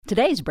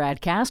Today's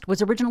BradCast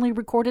was originally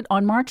recorded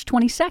on March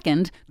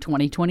 22nd,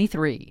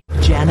 2023.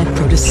 Janet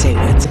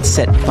Protasewicz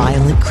set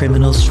violent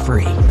criminals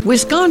free.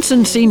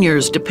 Wisconsin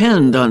seniors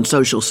depend on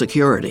Social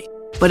Security,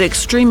 but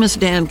extremist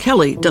Dan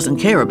Kelly doesn't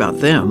care about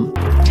them.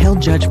 Tell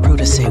Judge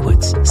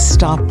Protasewicz,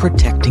 stop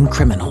protecting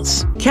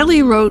criminals.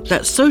 Kelly wrote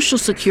that Social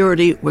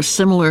Security was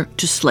similar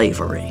to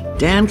slavery.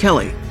 Dan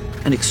Kelly,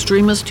 an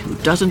extremist who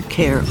doesn't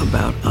care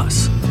about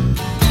us.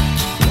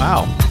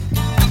 Wow.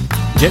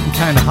 Getting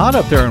kind of hot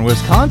up there in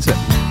Wisconsin.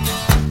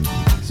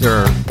 Is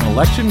there an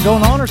election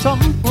going on or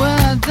something? Well,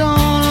 I don't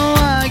know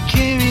why I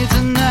came here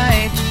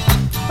tonight.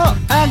 Huh.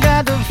 I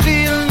got the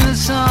feeling that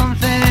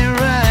something ain't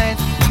right.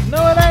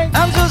 No, it ain't.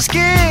 I'm so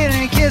scared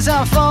in case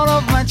I fall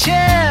off my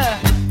chair.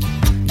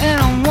 And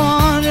I'm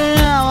wondering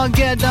how I'll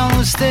get down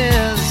the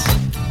stairs.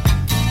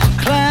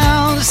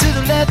 Clowns to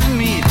the left of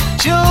me,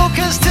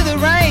 jokers to the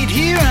right.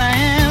 Here I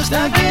am,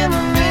 stuck in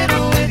the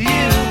middle with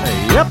you.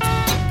 Yep.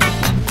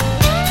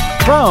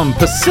 From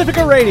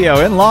Pacifica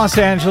Radio in Los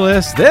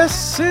Angeles,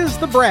 this is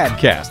the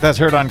BradCast. That's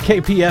heard on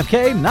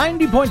KPFK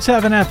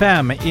 90.7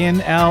 FM in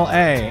LA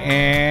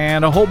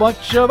and a whole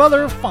bunch of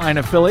other fine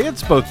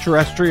affiliates, both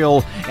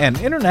terrestrial and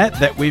internet,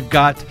 that we've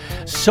got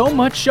so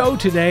much show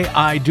today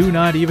I do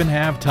not even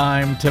have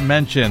time to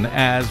mention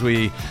as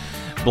we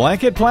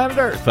blanket planet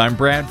Earth. I'm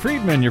Brad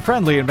Friedman, your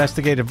friendly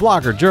investigative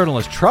blogger,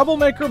 journalist,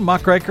 troublemaker,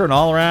 muckraker, and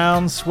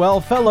all-around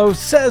swell fellow,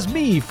 says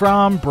me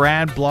from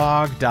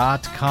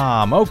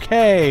bradblog.com.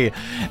 Okay,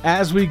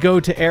 as we go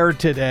to air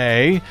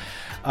today,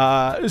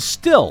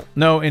 still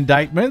no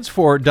indictments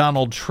for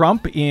Donald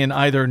Trump in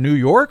either New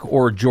York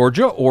or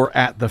Georgia or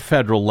at the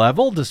federal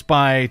level,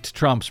 despite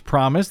Trump's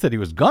promise that he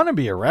was going to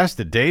be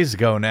arrested days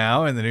ago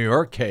now in the New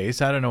York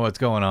case. I don't know what's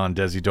going on,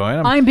 Desi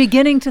Doyen. I'm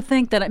beginning to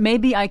think that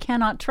maybe I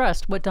cannot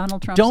trust what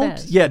Donald Trump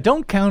says. Yeah,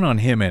 don't count on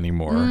him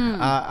anymore.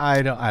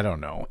 I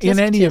don't know. In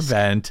any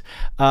event,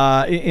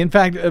 in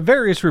fact,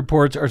 various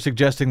reports are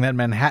suggesting that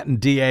Manhattan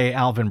DA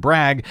Alvin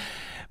Bragg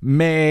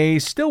may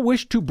still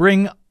wish to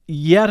bring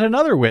yet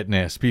another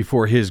witness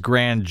before his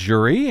grand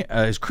jury,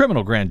 his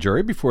criminal grand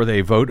jury, before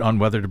they vote on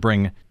whether to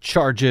bring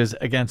charges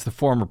against the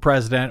former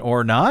president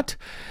or not.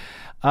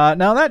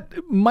 Now, that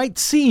might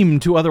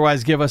seem to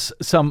otherwise give us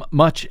some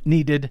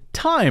much-needed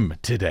time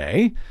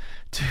today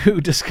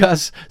to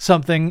discuss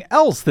something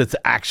else that's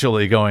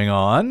actually going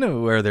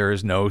on, where there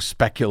is no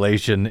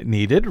speculation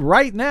needed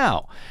right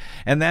now.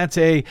 And that's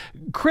a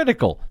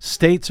critical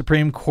state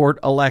Supreme Court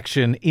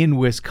election in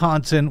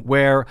Wisconsin,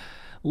 where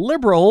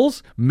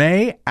liberals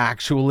may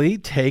actually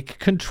take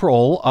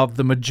control of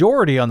the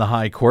majority on the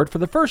high court for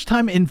the first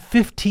time in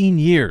 15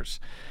 years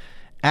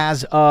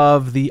as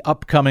of the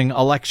upcoming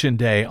election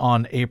day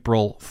on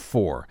April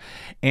 4.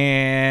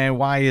 And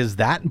why is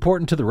that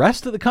important to the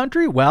rest of the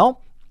country?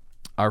 Well,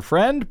 our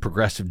friend,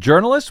 progressive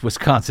journalist,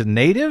 Wisconsin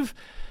native,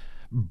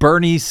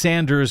 Bernie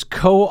Sanders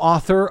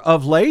co-author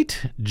of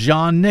late,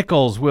 John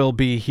Nichols, will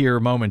be here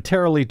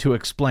momentarily to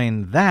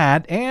explain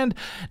that and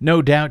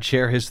no doubt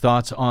share his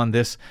thoughts on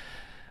this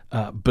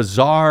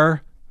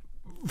bizarre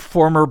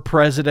former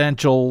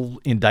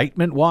presidential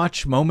indictment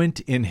watch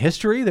moment in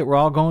history that we're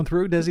all going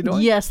through, Desi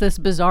Doyle? Yes, this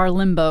bizarre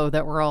limbo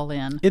that we're all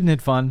in. Isn't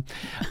it fun?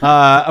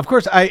 Of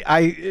course,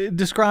 I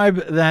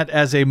describe that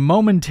as a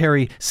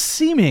momentary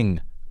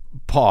seeming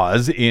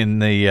pause in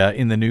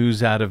the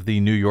news out of the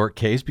New York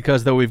case,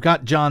 because though we've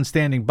got John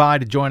standing by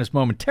to join us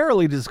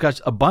momentarily to discuss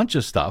a bunch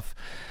of stuff,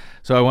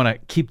 so I want to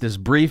keep this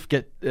brief,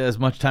 get as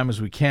much time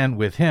as we can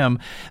with him.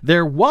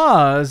 There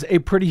was a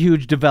pretty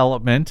huge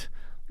development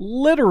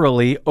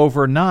literally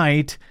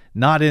overnight,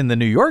 not in the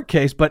New York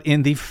case, but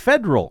in the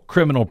federal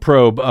criminal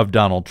probe of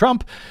Donald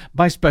Trump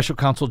by special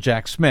counsel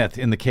Jack Smith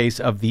in the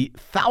case of the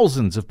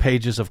thousands of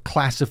pages of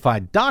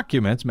classified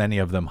documents, many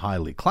of them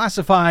highly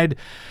classified,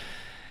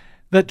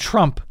 that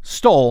Trump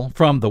stole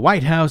from the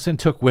White House and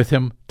took with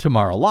him to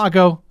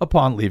Mar-a-Lago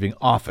upon leaving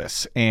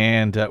office.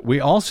 And we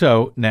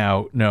also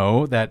now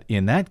know that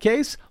in that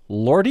case,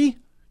 Lordy,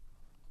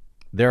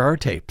 there are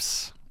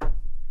tapes.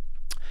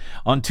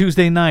 On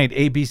Tuesday night,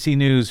 ABC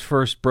News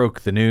first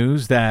broke the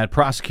news that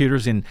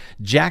prosecutors in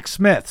Jack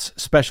Smith's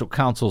special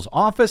counsel's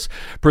office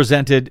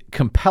presented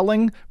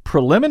compelling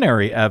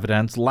preliminary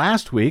evidence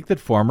last week that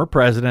former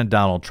President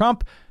Donald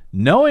Trump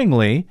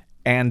knowingly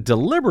and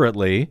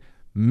deliberately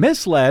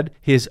misled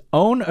his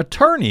own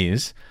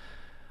attorneys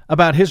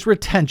about his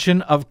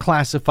retention of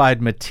classified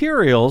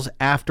materials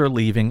after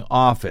leaving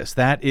office.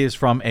 That is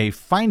from a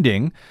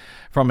finding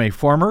from a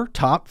former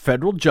top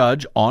federal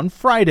judge on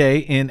Friday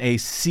in a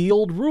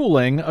sealed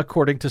ruling,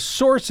 according to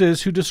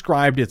sources who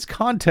described its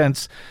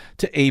contents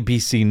to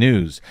ABC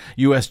News.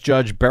 U.S.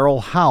 Judge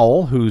Beryl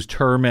Howell, whose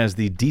term as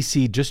the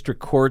D.C. District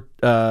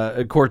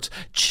Court's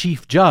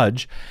chief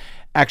judge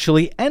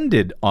actually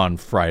ended on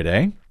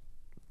Friday,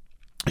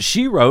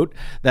 she wrote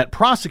that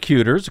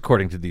prosecutors,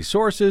 according to these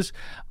sources,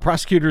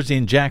 prosecutors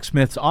in Jack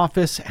Smith's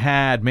office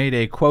had made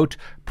a, quote,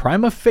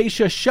 prima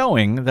facie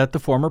showing that the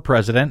former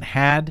president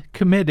had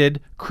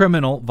committed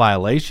criminal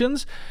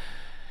violations.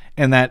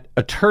 and that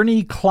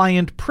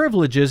attorney-client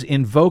privileges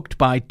invoked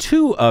by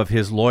two of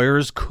his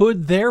lawyers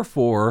could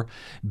therefore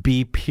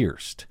be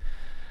pierced.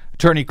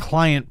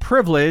 Attorney-client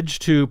privilege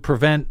to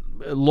prevent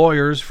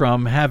lawyers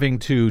from having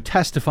to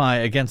testify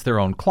against their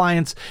own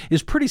clients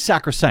is pretty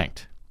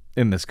sacrosanct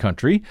in this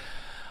country,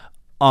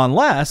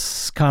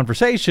 unless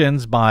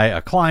conversations by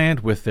a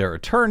client with their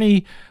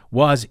attorney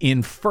was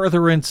in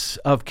furtherance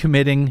of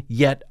committing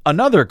yet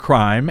another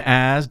crime,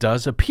 as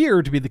does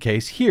appear to be the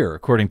case here,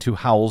 according to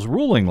Howell's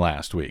ruling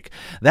last week.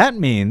 That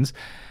means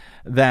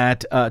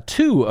that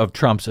two of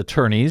Trump's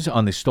attorneys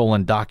on the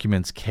stolen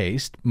documents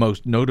case,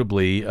 most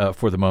notably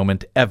for the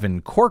moment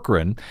Evan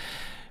Corcoran,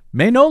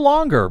 may no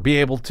longer be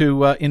able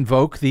to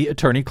invoke the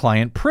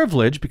attorney-client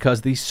privilege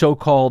because the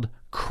so-called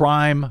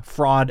crime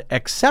fraud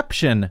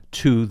exception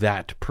to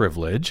that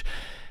privilege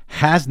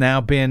has now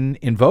been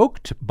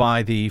invoked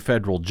by the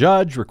federal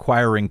judge,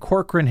 requiring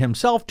Corcoran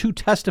himself to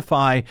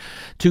testify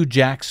to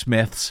Jack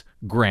Smith's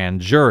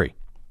grand jury.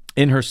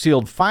 In her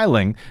sealed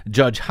filing,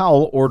 Judge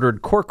Howell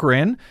ordered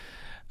Corcoran,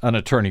 an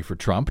attorney for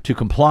Trump, to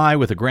comply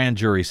with a grand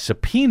jury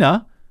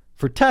subpoena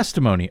for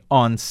testimony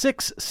on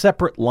 6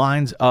 separate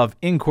lines of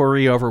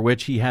inquiry over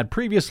which he had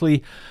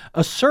previously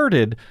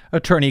asserted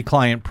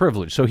attorney-client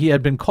privilege. So he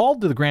had been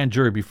called to the grand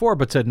jury before,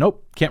 but said,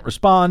 nope, can't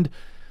respond,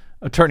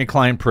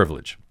 attorney-client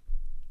privilege.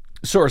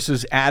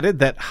 Sources added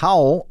that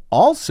Howell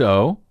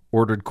also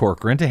ordered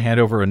Corcoran to hand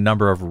over a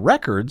number of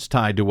records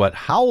tied to what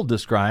Howell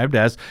described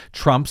as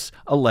Trump's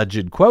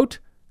alleged, quote,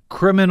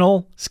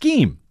 criminal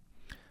scheme.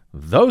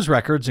 Those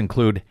records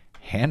include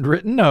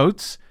handwritten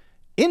notes,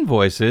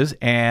 invoices,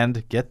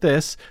 and, get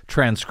this,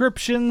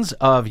 transcriptions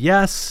of,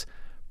 yes,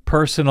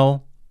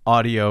 personal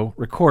audio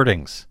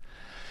recordings.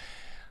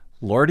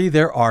 Lordy,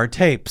 there are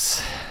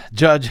tapes.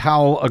 Judge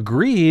Howell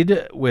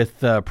agreed with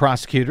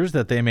prosecutors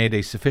that they made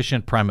a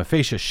sufficient prima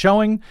facie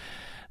showing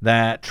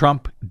that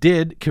Trump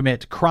did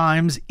commit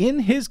crimes in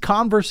his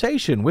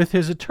conversation with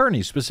his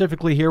attorney,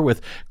 specifically here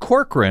with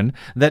Corcoran,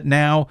 that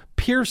now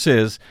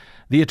pierces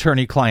the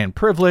attorney-client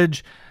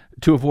privilege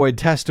to avoid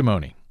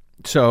testimony.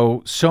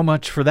 So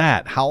much for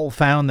that. Howell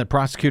found that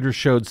prosecutors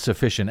showed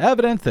sufficient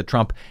evidence that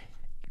Trump,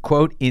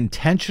 quote,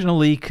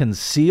 intentionally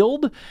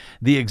concealed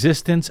the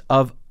existence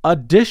of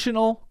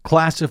additional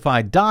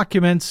classified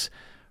documents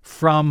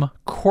from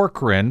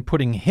Corcoran,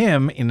 putting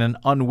him in an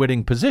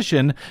unwitting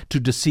position to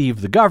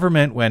deceive the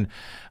government when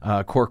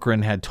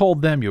Corcoran had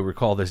told them, you'll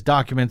recall this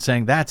document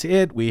saying, that's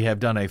it, we have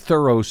done a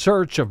thorough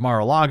search of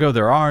Mar-a-Lago,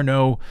 there are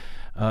no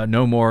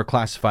more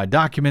classified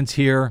documents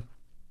here,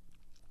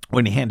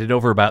 when he handed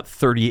over about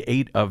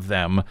 38 of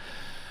them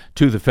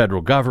to the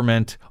federal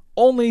government,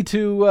 only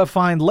to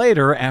find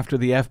later, after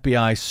the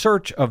FBI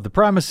search of the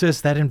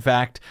premises, that in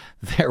fact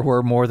there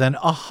were more than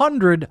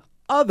 100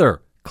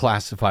 other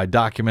classified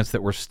documents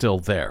that were still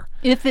there.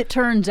 If it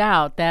turns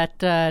out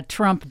that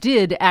Trump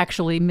did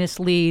actually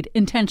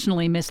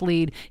intentionally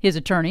mislead his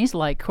attorneys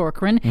like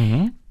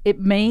Corcoran, it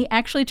may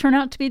actually turn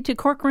out to be to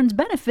Corcoran's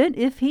benefit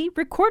if he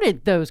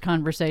recorded those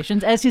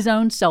conversations as his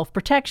own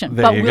self-protection.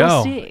 There you we'll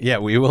go. see. Yeah,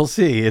 we will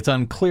see. It's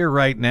unclear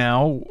right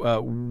now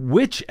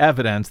which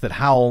evidence that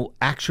Howell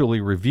actually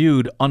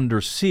reviewed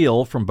under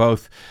seal from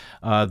both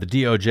the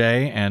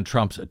DOJ and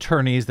Trump's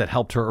attorneys that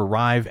helped her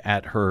arrive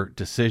at her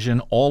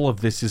decision. All of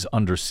this is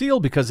under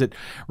seal because it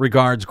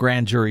regards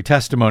grand jury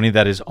testimony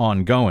that is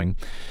ongoing.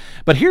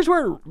 But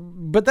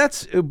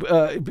that's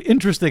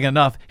interesting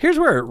enough. Here's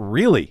where it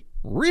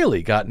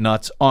really got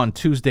nuts on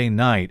Tuesday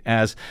night,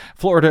 as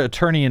Florida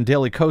attorney and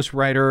Daily Kos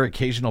writer,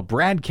 occasional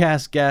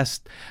BradCast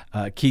guest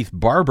Keith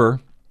Barber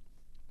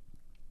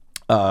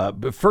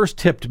first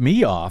tipped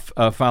me off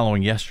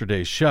following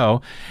yesterday's show,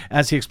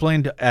 as he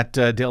explained at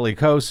Daily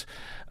Kos,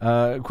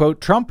 quote,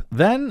 Trump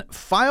then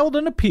filed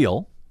an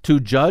appeal to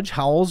Judge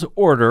Howell's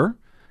order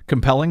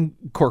compelling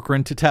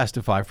Corcoran to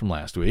testify from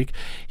last week.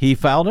 He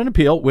filed an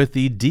appeal with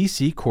the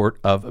D.C. Court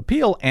of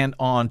Appeal, and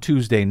on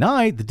Tuesday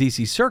night, the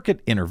D.C. Circuit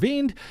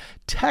intervened,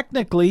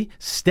 technically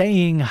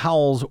staying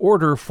Howell's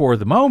order for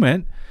the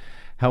moment.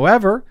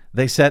 However,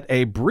 they set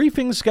a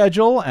briefing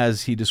schedule,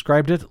 as he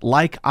described it,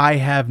 like I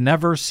have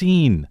never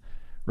seen,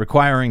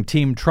 requiring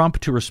Team Trump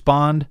to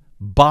respond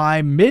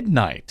by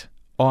midnight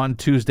on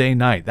Tuesday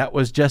night. That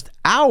was just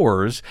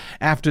hours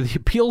after the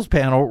appeals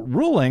panel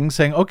ruling,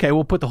 saying, okay,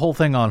 we'll put the whole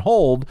thing on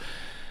hold,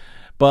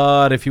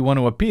 but if you want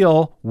to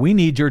appeal, we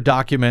need your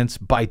documents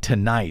by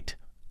tonight,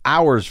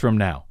 hours from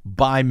now,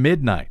 by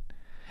midnight.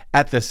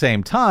 At the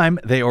same time,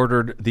 they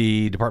ordered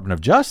the Department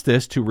of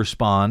Justice to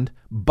respond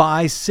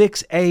by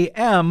 6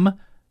 a.m.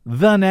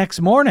 the next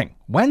morning,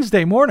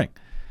 Wednesday morning.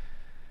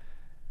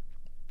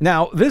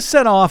 Now, this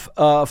set off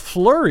a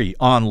flurry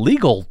on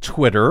legal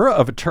Twitter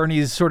of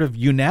attorneys sort of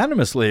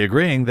unanimously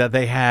agreeing that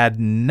they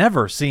had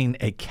never seen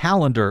a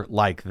calendar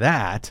like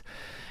that,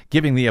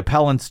 giving the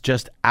appellants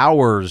just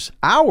hours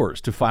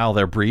to file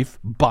their brief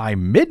by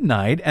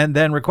midnight, and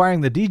then requiring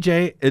the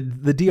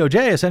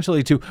DOJ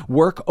essentially to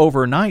work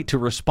overnight to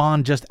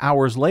respond just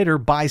hours later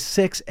by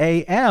 6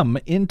 a.m.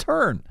 in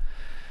turn.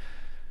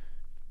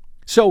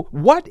 So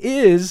what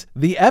is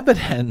the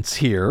evidence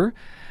here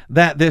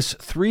that this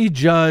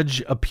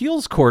 3-judge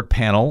appeals court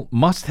panel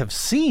must have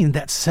seen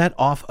that set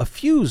off a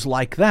fuse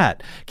like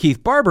that.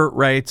 Keith Barber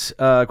writes,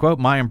 quote,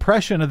 "My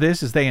impression of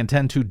this is they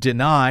intend to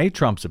deny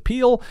Trump's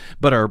appeal,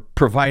 but are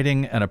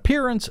providing an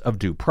appearance of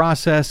due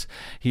process."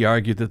 He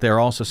argued that they're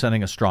also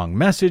sending a strong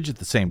message at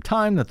the same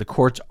time that the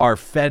courts are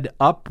fed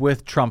up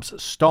with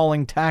Trump's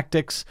stalling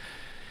tactics,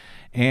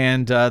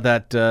 and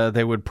that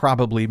they would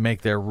probably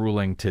make their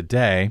ruling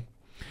today.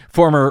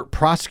 Former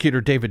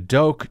prosecutor David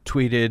Doak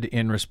tweeted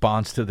in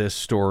response to this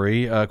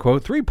story,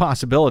 quote, "3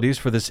 possibilities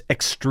for this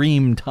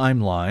extreme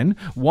timeline.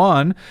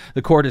 1,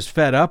 the court is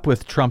fed up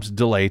with Trump's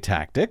delay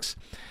tactics,"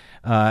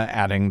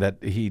 adding that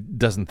he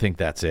doesn't think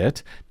that's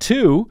it.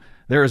 2,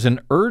 there is an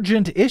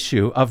urgent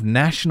issue of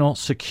national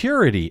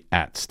security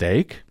at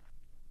stake.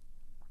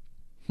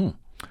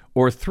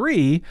 Or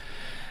 3,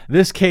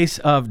 this case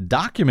of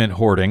document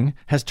hoarding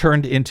has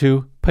turned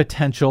into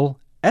potential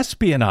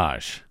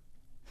espionage.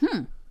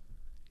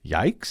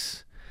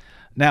 Yikes.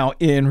 Now,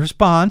 in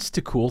response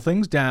to cool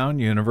things down,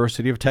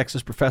 University of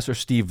Texas professor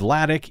Steve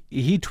Vladeck,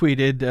 he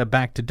tweeted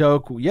back to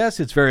Doak, "Yes,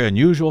 it's very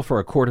unusual for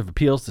a court of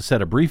appeals to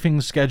set a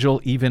briefing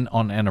schedule even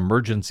on an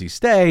emergency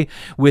stay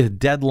with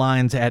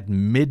deadlines at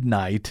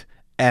midnight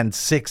and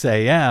 6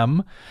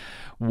 a.m.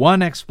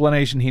 One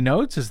explanation, he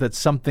notes, is that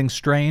something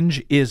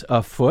strange is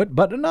afoot,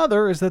 but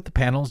another is that the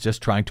panel is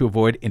just trying to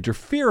avoid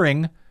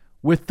interfering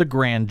with the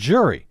grand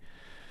jury.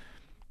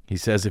 He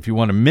says if you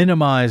want to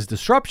minimize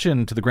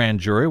disruption to the grand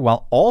jury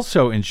while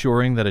also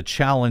ensuring that a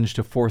challenge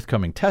to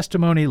forthcoming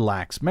testimony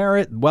lacks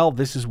merit, well,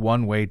 this is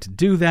one way to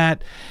do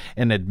that,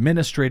 an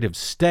administrative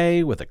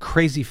stay with a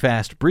crazy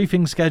fast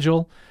briefing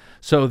schedule.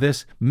 So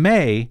this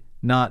may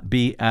not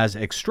be as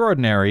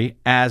extraordinary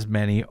as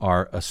many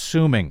are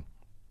assuming,"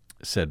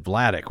 said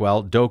Vladeck.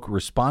 Well, Doak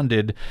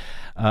responded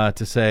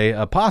to say,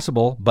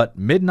 possible, but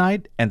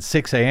midnight and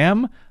 6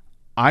 a.m.,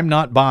 I'm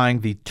not buying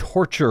the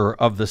torture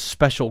of the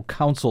special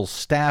counsel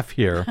staff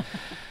here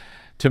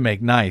to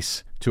make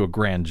nice to a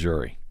grand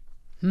jury.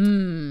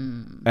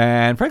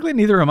 And frankly,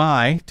 neither am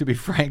I, to be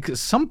frank.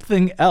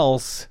 Something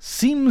else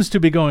seems to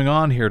be going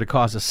on here to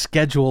cause a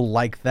schedule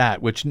like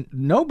that, which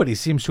nobody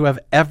seems to have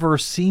ever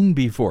seen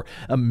before.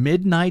 A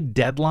midnight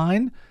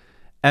deadline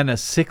and a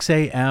 6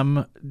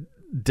 a.m.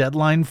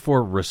 deadline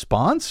for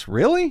response?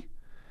 Really?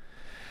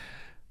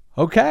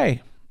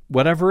 Okay.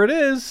 Whatever it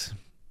is,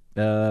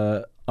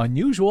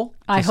 unusual,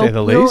 to say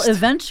the least. I hope we'll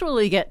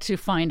eventually get to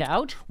find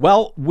out.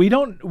 Well, we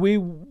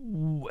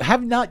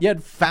have not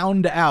yet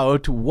found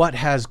out what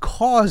has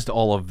caused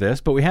all of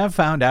this, but we have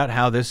found out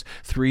how this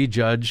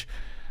 3-judge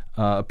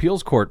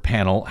appeals court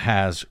panel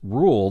has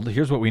ruled.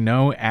 Here's what we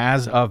know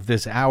as of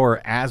this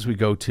hour as we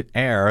go to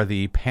air.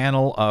 The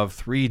panel of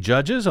 3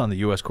 judges on the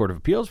U.S. Court of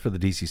Appeals for the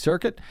D.C.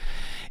 Circuit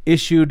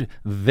issued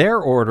their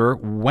order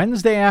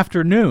Wednesday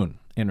afternoon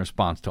in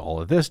response to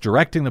all of this,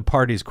 directing the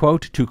parties,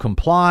 quote, to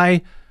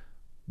comply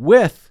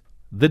with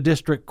the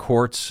district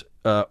court's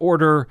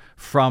order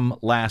from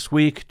last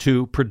week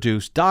to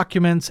produce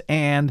documents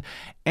and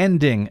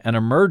ending an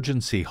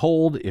emergency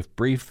hold, if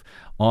brief,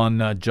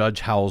 on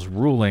Judge Howell's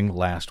ruling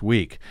last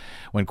week,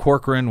 when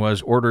Corcoran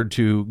was ordered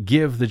to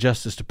give the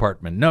Justice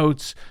Department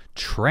notes,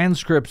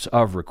 transcripts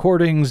of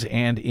recordings,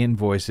 and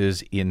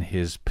invoices in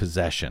his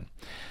possession.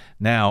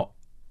 Now,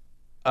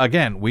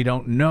 again, we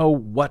don't know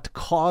what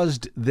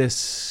caused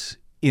this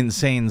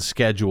insane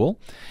schedule.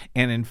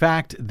 And in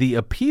fact, the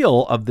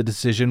appeal of the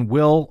decision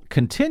will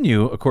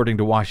continue, according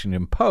to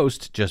Washington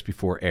Post, just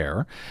before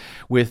air,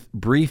 with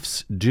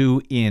briefs due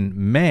in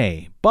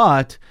May.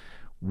 But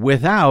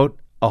without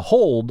a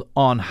hold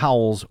on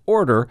Howell's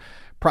order,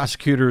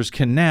 prosecutors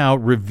can now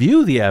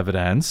review the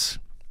evidence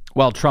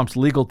while Trump's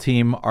legal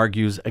team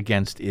argues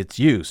against its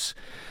use.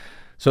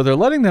 So they're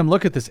letting them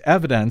look at this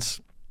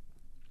evidence.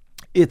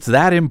 It's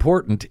that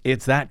important,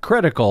 it's that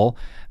critical,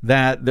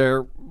 that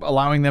they're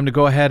allowing them to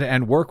go ahead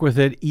and work with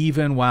it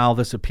even while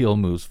this appeal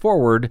moves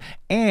forward.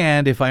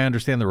 And if I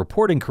understand the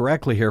reporting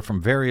correctly here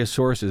from various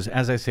sources,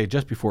 as I say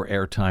just before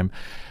airtime,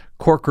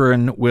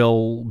 Corcoran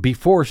will be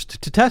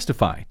forced to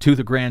testify to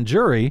the grand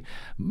jury.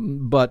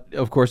 But,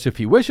 of course, if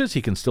he wishes,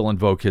 he can still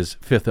invoke his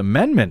Fifth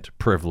Amendment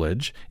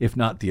privilege, if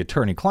not the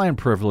attorney-client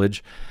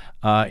privilege,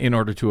 in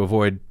order to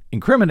avoid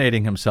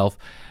incriminating himself,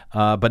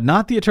 but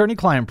not the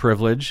attorney-client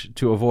privilege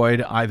to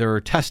avoid either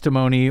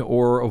testimony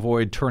or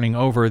avoid turning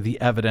over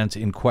the evidence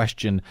in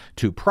question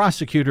to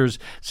prosecutors,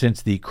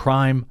 since the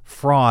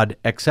crime-fraud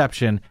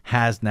exception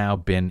has now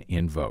been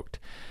invoked.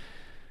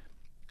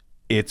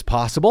 It's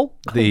possible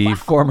the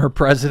former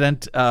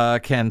president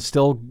can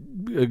still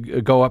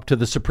go up to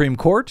the Supreme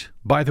Court,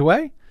 by the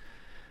way,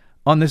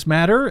 on this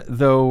matter,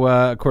 though,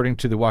 according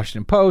to the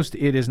Washington Post,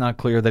 it is not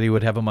clear that he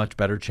would have a much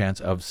better chance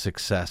of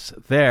success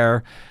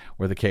there,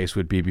 where the case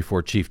would be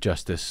before Chief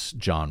Justice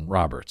John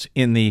Roberts.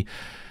 In the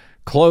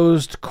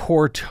closed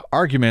court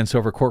arguments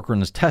over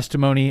Corcoran's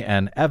testimony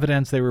and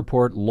evidence, they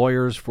report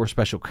lawyers for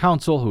special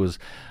counsel who is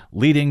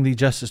leading the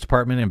Justice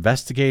Department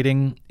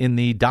investigating in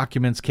the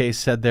documents case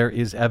said there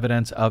is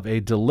evidence of a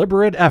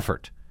deliberate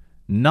effort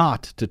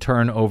not to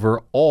turn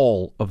over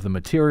all of the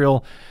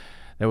material.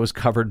 that was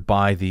covered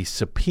by the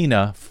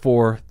subpoena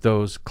for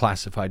those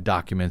classified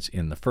documents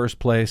in the first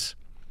place.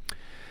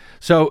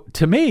 So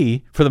to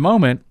me, for the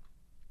moment,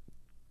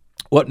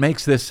 what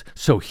makes this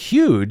so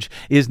huge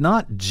is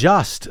not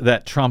just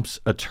that Trump's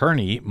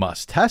attorney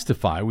must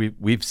testify.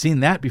 We've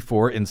seen that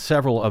before in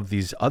several of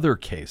these other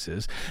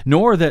cases,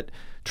 nor that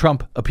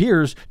Trump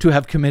appears to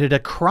have committed a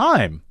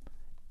crime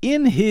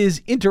in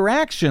his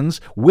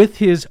interactions with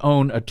his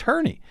own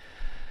attorney,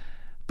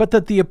 but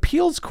that the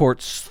appeals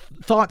courts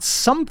thought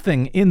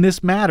something in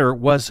this matter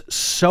was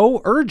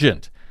so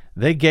urgent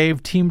they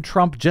gave Team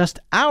Trump just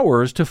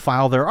hours to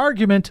file their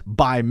argument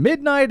by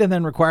midnight and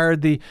then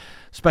required the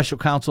special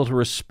counsel to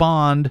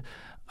respond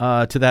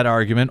to that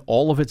argument,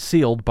 all of it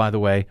sealed, by the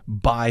way,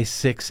 by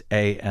 6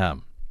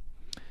 a.m.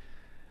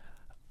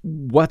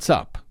 What's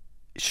up?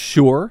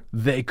 Sure,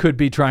 they could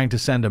be trying to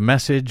send a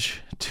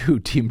message to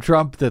Team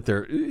Trump that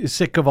they're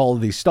sick of all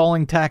of these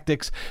stalling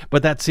tactics,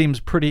 but that seems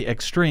pretty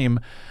extreme,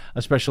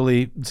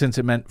 especially since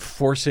it meant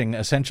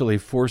essentially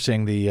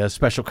forcing the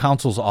special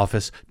counsel's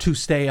office to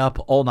stay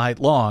up all night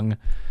long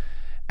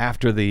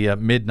after the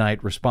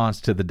midnight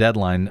response to the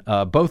deadline.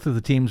 Both of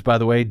the teams, by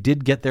the way,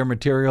 did get their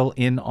material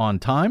in on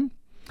time.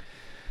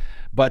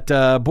 But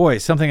boy,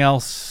 something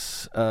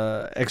else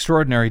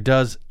extraordinary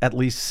does at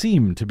least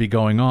seem to be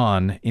going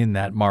on in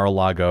that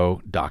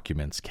Mar-a-Lago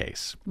documents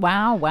case.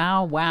 Wow,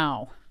 wow,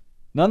 wow.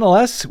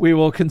 Nonetheless, we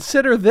will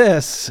consider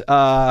this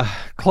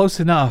close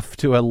enough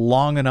to a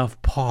long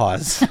enough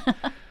pause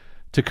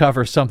to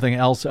cover something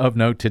else of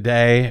note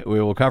today. We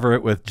will cover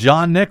it with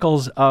John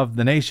Nichols of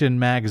The Nation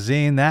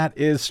magazine. That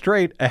is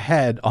straight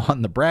ahead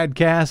on the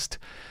BradCast.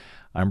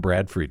 I'm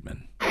Brad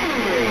Friedman.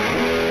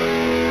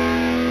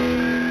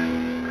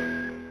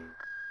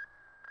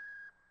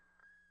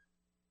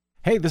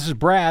 Hey, this is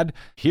Brad.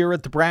 Here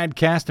at the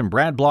BradCast and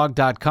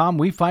BradBlog.com,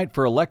 we fight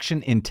for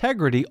election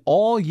integrity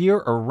all year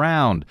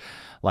around,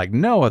 like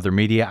no other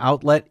media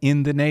outlet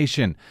in the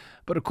nation.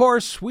 But of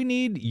course, we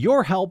need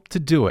your help to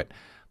do it.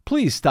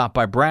 Please stop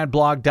by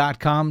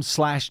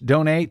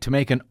BradBlog.com/donate to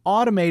make an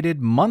automated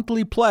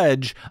monthly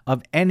pledge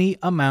of any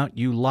amount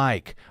you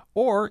like,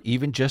 or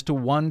even just a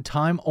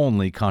one-time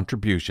only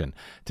contribution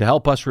to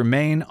help us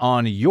remain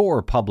on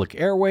your public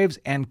airwaves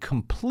and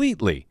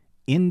completely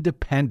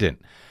independent.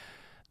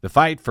 The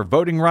fight for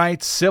voting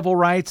rights, civil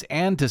rights,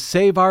 and to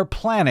save our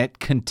planet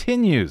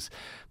continues.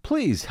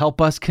 Please help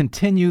us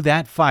continue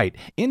that fight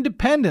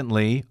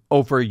independently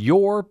over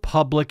your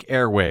public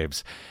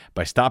airwaves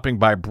by stopping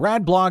by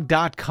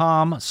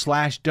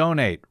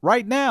bradblog.com/donate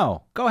right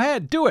now. Go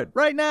ahead, do it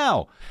right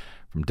now.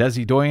 From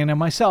Desi Doyen and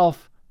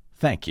myself,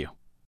 thank you.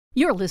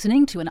 You're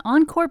listening to an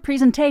encore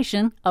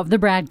presentation of the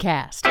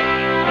BradCast.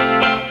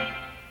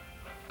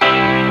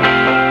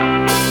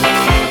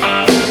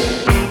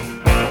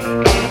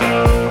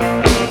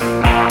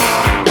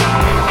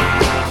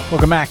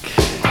 Welcome back.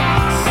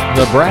 It's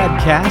the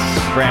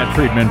BradCast. Brad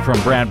Friedman from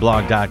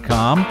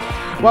BradBlog.com.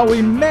 Well,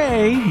 we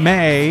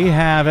may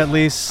have at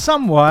least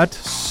somewhat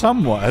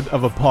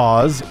of a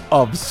pause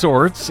of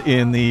sorts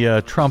in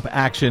the Trump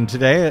action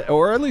today,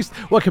 or at least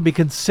what can be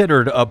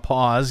considered a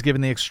pause, given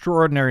the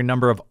extraordinary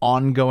number of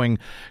ongoing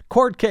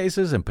court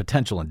cases and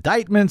potential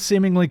indictments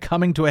seemingly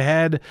coming to a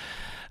head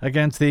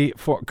against the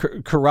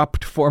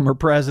corrupt former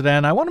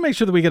president. I want to make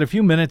sure that we get a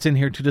few minutes in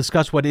here to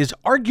discuss what is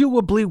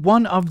arguably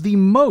one of the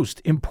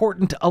most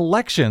important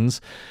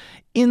elections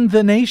in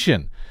the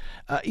nation.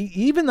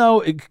 Even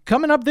though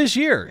coming up this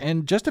year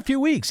in just a few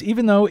weeks,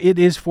 even though it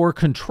is for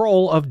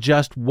control of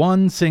just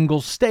one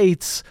single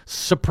state's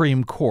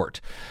Supreme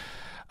Court.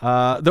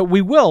 Though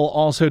we will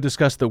also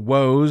discuss the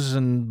woes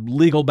and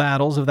legal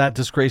battles of that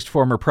disgraced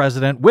former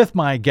president with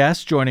my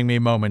guest joining me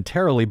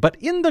momentarily, but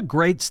in the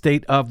great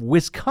state of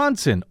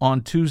Wisconsin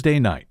on Tuesday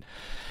night.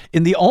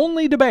 In the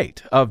only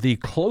debate of the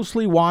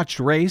closely watched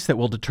race that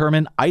will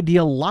determine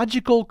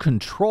ideological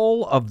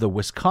control of the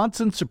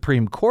Wisconsin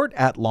Supreme Court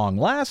at long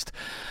last,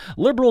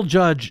 liberal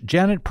judge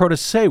Janet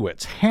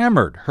Protasewicz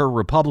hammered her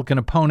Republican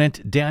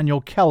opponent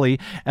Daniel Kelly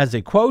as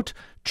a, quote,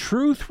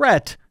 true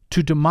threat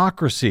to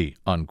democracy,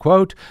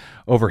 unquote,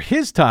 over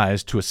his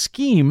ties to a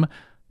scheme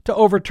to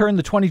overturn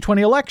the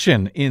 2020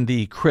 election in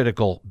the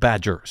critical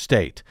Badger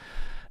State.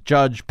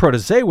 Judge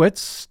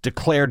Protasewicz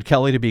declared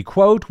Kelly to be,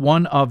 quote,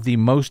 one of the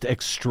most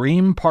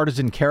extreme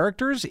partisan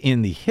characters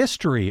in the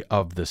history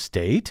of the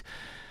state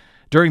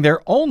during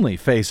their only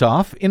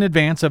face-off in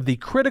advance of the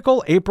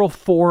critical April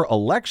 4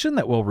 election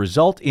that will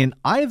result in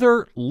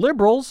either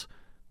liberals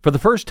for the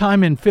first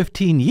time in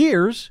 15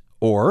 years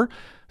or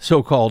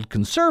so-called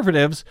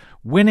conservatives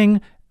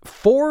winning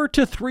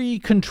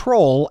 4-3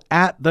 control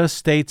at the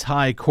state's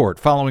high court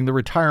following the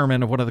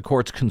retirement of one of the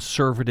court's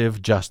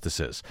conservative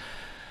justices.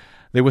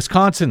 The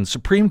Wisconsin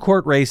Supreme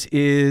Court race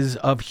is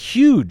of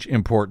huge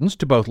importance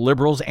to both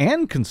liberals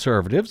and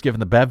conservatives,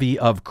 given the bevy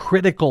of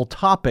critical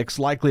topics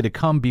likely to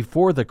come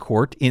before the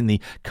court in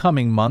the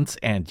coming months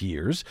and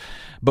years,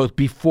 both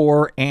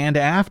before and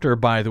after,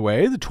 by the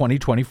way, the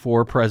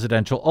 2024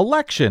 presidential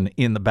election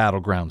in the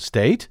battleground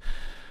state.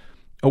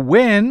 A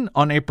win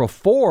on April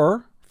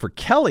 4 for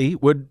Kelly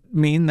would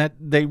mean that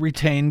they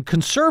retain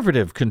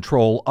conservative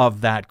control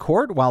of that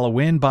court, while a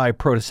win by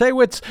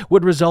Protasewicz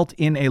would result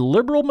in a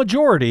liberal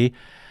majority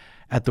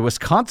at the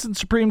Wisconsin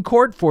Supreme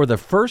Court for the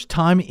first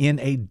time in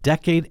a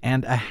decade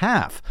and a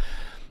half.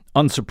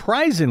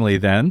 Unsurprisingly,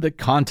 then, the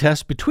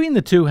contest between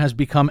the two has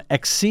become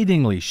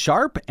exceedingly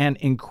sharp and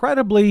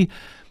incredibly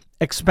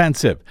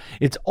expensive.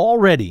 It's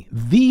already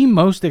the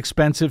most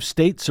expensive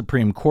state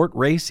Supreme Court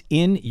race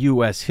in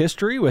U.S.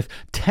 history, with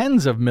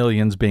tens of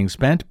millions being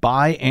spent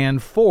by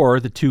and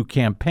for the two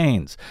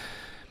campaigns.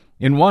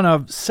 In one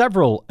of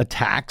several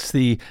attacks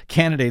the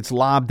candidates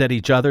lobbed at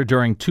each other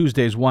during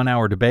Tuesday's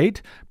one-hour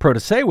debate,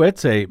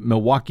 Protasewicz, a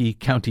Milwaukee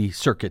County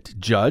Circuit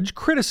judge,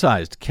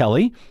 criticized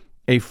Kelly,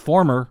 a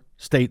former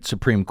state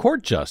Supreme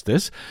Court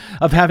justice,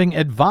 of having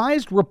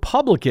advised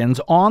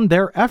Republicans on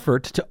their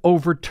effort to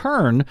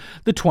overturn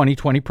the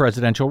 2020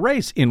 presidential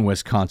race in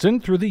Wisconsin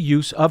through the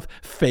use of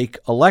fake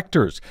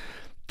electors.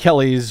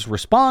 Kelly's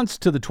response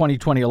to the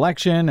 2020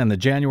 election and the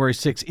January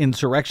 6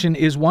 insurrection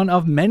is one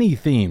of many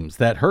themes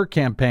that her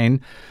campaign,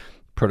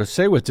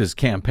 Protasewicz's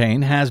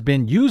campaign, has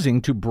been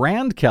using to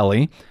brand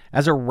Kelly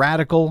as a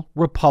radical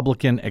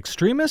Republican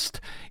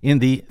extremist in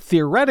the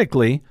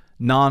theoretically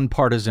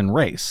nonpartisan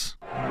race.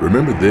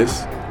 Remember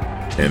this,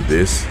 and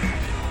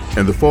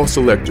the false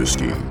elector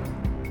scheme.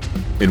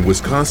 In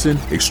Wisconsin,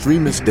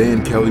 extremist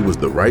Dan Kelly was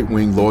the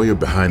right-wing lawyer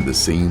behind the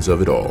scenes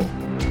of it all.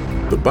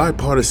 The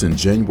bipartisan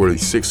January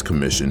 6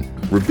 Commission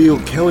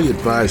revealed Kelly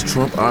advised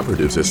Trump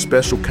operatives as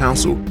special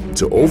counsel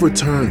to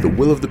overturn the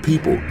will of the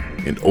people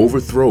and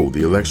overthrow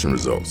the election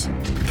results.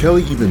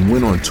 Kelly even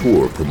went on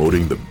tour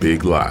promoting the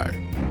big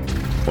lie.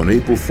 On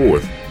April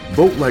 4th,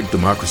 vote like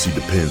democracy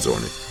depends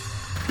on it,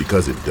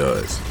 because it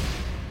does.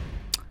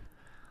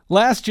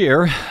 Last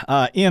year,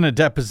 in a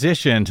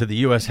deposition to the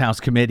U.S.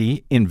 House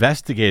committee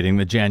investigating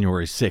the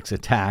January 6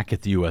 attack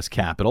at the U.S.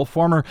 Capitol,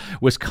 former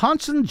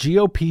Wisconsin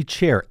GOP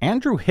chair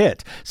Andrew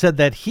Hitt said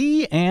that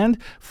he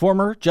and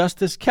former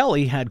Justice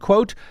Kelly had,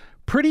 quote,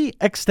 pretty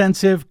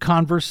extensive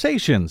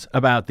conversations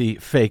about the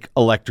fake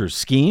electors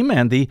scheme,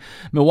 and the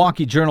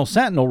Milwaukee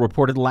Journal-Sentinel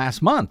reported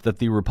last month that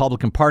the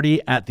Republican Party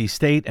at the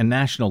state and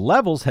national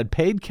levels had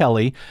paid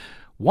Kelly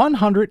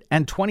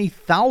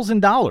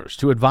 $120,000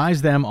 to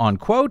advise them on,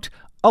 quote,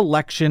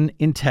 election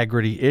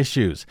integrity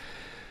issues.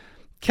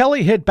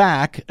 Kelly hit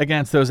back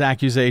against those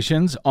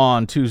accusations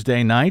on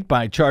Tuesday night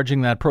by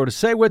charging that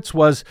Protasewicz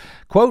was,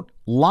 quote,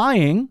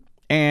 lying,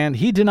 and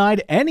he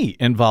denied any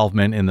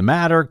involvement in the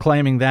matter,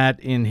 claiming that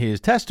in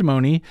his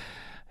testimony,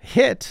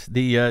 Hitt,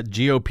 the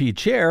GOP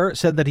chair,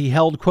 said that he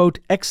held, quote,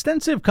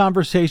 extensive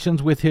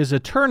conversations with his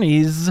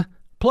attorneys,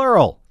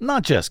 plural,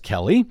 not just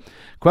Kelly.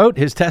 Quote,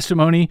 his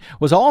testimony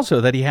was also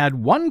that he had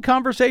one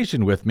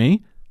conversation with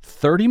me,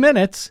 30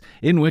 minutes,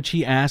 in which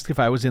he asked if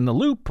I was in the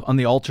loop on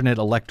the alternate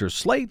electors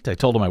slate. I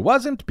told him I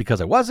wasn't because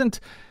I wasn't,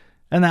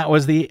 and that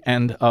was the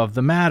end of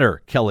the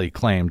matter, Kelly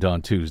claimed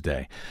on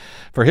Tuesday.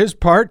 For his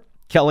part,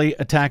 Kelly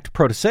attacked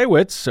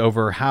Protasewicz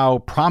over how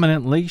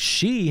prominently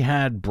she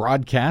had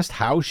broadcast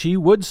how she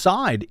would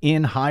side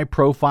in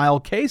high-profile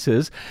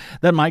cases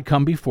that might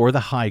come before the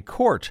high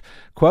court.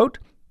 Quote,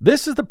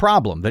 this is the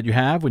problem that you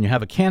have when you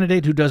have a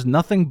candidate who does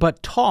nothing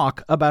but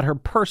talk about her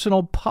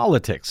personal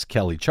politics,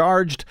 Kelly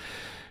charged.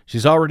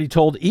 She's already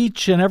told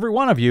each and every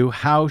one of you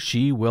how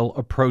she will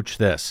approach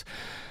this.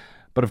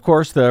 But of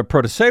course, the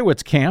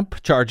Protasewicz camp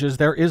charges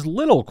there is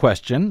little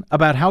question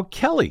about how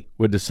Kelly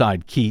would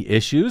decide key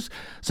issues,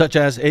 such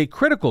as a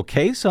critical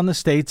case on the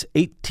state's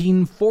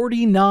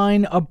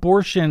 1849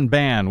 abortion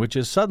ban, which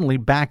is suddenly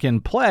back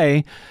in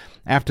play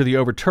after the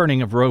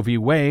overturning of Roe v.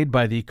 Wade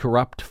by the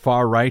corrupt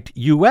far-right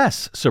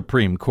U.S.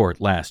 Supreme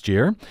Court last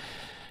year.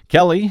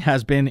 Kelly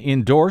has been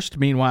endorsed,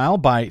 meanwhile,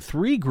 by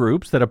 3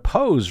 groups that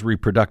oppose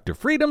reproductive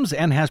freedoms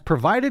and has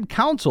provided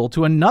counsel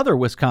to another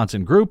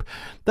Wisconsin group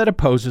that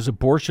opposes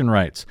abortion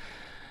rights.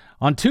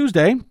 On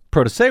Tuesday,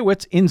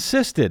 Protasewicz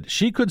insisted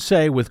she could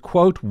say with,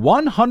 quote,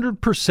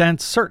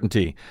 100%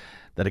 certainty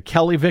that a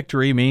Kelly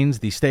victory means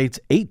the state's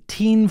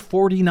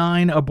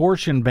 1849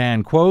 abortion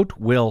ban, quote,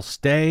 will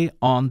stay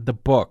on the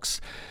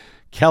books.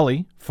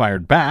 Kelly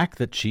fired back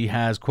that she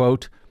has,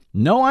 quote,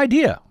 no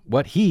idea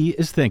what he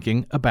is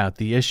thinking about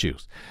the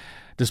issues.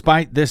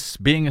 Despite this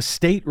being a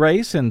state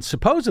race and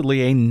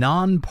supposedly a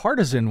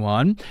nonpartisan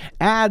one,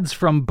 ads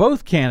from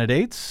both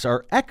candidates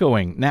are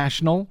echoing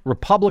national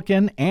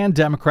Republican and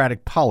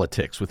Democratic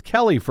politics, with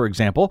Kelly, for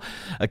example,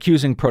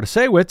 accusing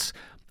Protasewicz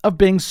of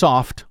being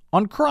soft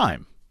on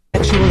crime.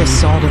 Sexual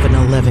assault of an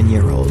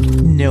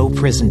 11-year-old. No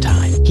prison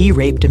time. He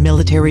raped a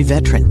military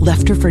veteran,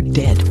 left her for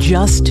dead.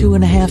 Just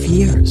 2.5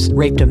 years.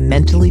 Raped a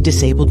mentally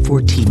disabled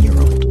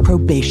 14-year-old.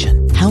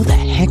 Probation. How the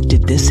heck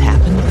did this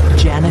happen?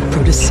 Janet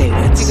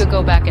Protasewicz. If you could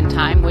go back in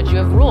time, would you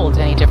have ruled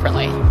any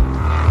differently?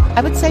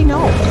 I would say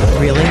no.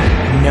 Really?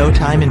 No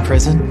time in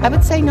prison? I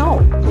would say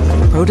no.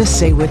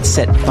 Protasewicz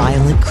set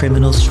violent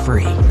criminals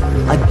free.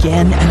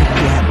 Again and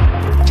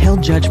again. Tell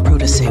Judge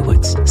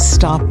Protasewicz,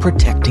 stop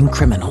protecting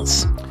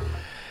criminals.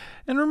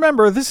 And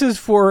remember, this is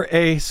for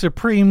a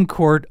Supreme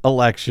Court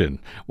election,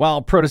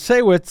 while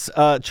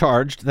Protasewicz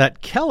charged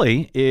that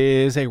Kelly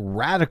is a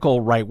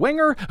radical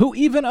right-winger who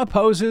even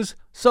opposes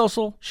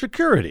Social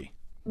Security.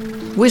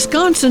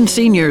 Wisconsin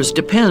seniors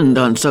depend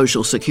on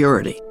Social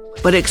Security,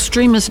 but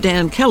extremist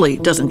Dan Kelly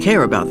doesn't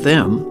care about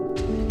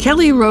them.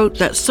 Kelly wrote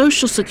that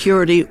Social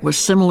Security was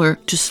similar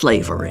to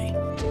slavery.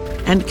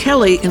 And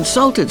Kelly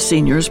insulted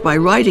seniors by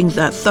writing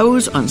that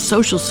those on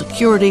Social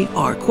Security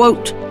are,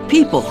 quote,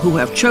 people who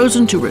have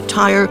chosen to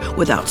retire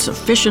without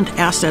sufficient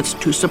assets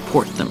to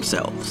support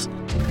themselves.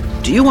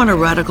 Do you want a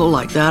radical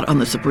like that on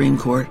the Supreme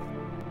Court?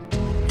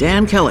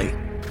 Dan Kelly,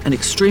 an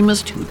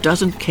extremist who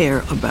doesn't care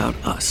about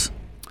us.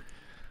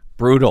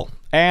 Brutal.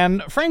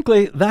 And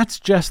frankly, that's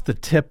just the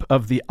tip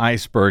of the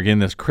iceberg in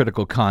this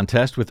critical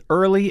contest, with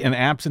early and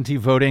absentee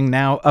voting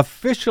now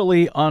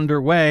officially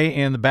underway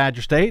in the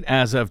Badger State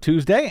as of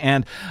Tuesday,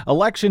 and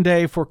Election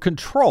Day for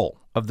control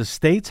of the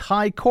state's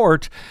high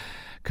court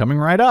coming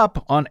right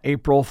up on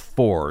April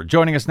 4.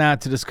 Joining us now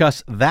to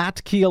discuss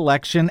that key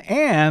election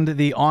and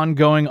the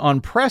ongoing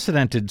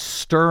unprecedented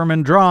Sturm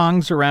und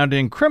Drang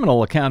surrounding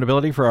criminal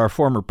accountability for our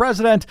former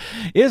president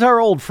is our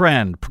old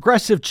friend,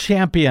 progressive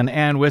champion,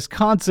 and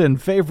Wisconsin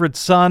favorite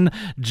son,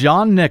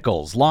 John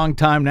Nichols,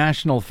 longtime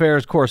national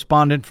affairs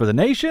correspondent for The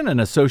Nation and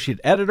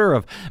associate editor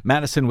of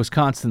Madison,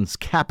 Wisconsin's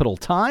Capital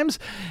Times.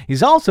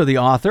 He's also the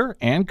author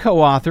and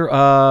co-author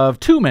of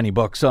too many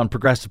books on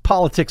progressive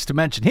politics to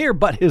mention here,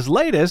 but his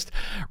latest,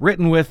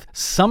 written with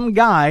some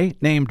guy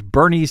named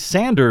Bernie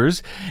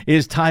Sanders,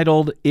 is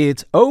titled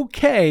It's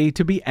Okay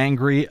to Be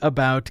Angry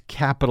About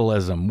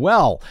Capitalism.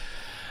 Well,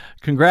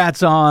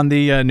 congrats on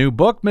the new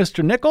book,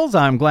 Mr. Nichols.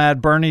 I'm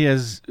glad Bernie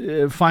is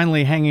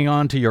finally hanging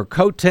on to your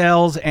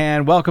coattails,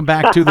 and welcome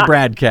back to the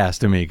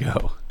BradCast,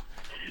 amigo.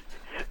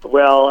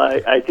 Well,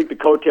 I think the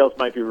coattails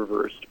might be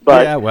reversed,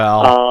 but yeah,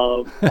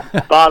 well.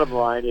 Bottom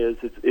line is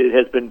it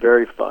has been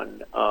very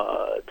fun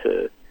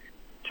to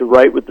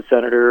write with the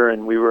senator,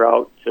 and we were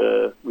out.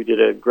 We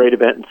did a great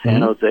event in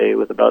San Jose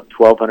with about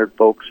 1,200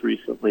 folks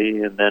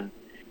recently, and then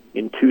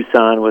in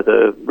Tucson with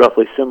a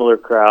roughly similar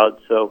crowd.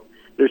 So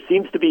there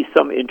seems to be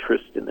some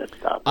interest in this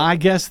topic. I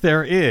guess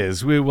there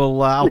is. We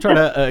will. I'll try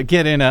to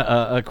get in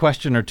a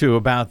question or two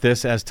about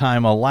this as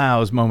time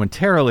allows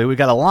momentarily. We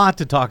got a lot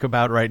to talk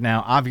about right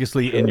now,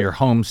 obviously in your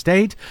home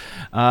state,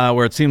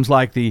 where it seems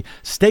like the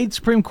state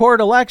Supreme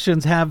Court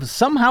elections have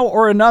somehow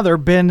or another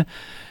been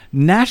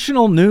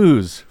national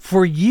news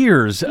for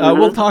years.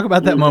 We'll talk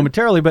about that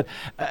momentarily, but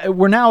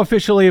we're now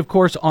officially, of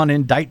course, on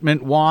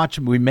indictment watch.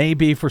 We may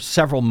be for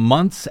several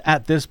months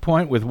at this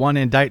point, with one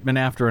indictment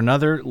after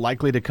another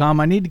likely to come.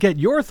 I need to get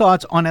your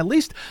thoughts on at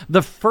least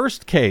the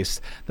first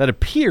case that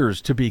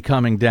appears to be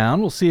coming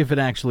down. We'll see if it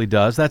actually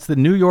does. That's the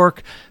New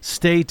York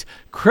State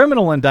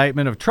criminal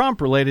indictment of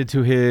Trump related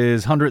to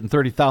his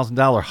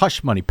 $130,000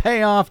 hush money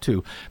payoff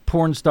to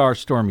porn star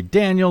Stormy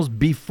Daniels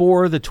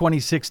before the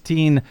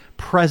 2016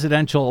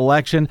 presidential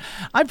election.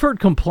 I've heard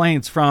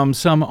complaints from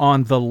some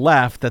on the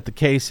left that the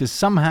case is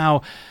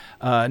somehow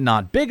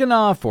not big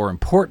enough or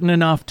important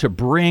enough to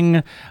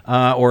bring,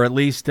 or at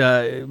least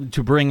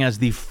to bring as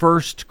the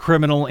first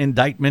criminal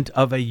indictment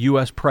of a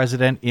U.S.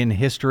 president in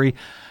history.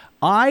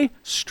 I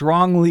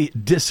strongly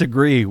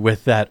disagree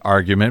with that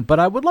argument,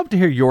 but I would love to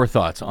hear your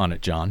thoughts on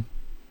it, John.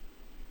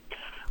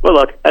 Well,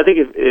 look, I think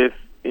if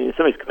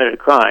somebody's committed a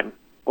crime,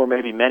 or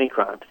maybe many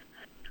crimes,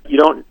 you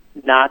don't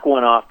knock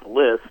one off the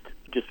list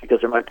just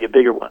because there might be a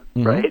bigger one,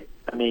 right?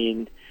 I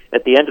mean,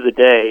 at the end of the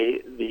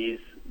day,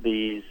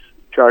 these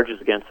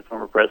charges against the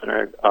former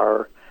president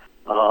are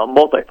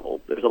multifold.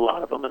 There's a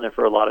lot of them, and they're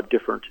for a lot of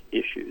different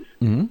issues.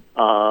 And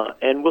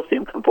we'll see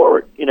them come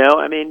forward. You know,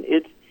 I mean,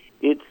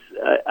 it's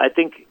I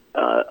think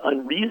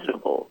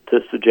unreasonable to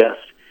suggest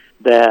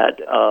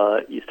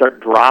that you start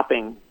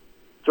dropping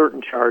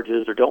certain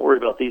charges or don't worry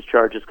about these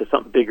charges because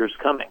something bigger is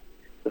coming.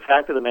 The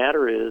fact of the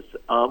matter is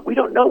we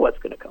don't know what's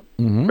going to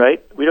come,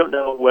 right? We don't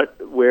know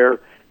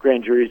where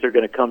grand juries are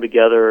going to come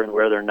together and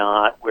where they're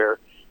not, where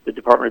the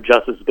Department of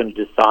Justice is going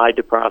to decide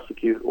to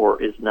prosecute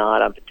or is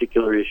not on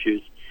particular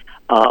issues,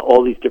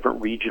 all these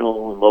different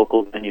regional and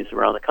local venues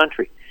around the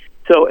country.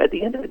 So at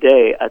the end of the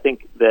day, I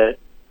think that,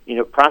 you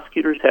know,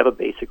 prosecutors have a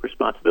basic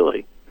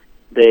responsibility.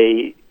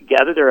 They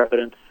gather their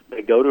evidence,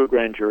 they go to a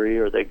grand jury,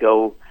 or they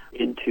go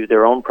into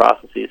their own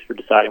processes for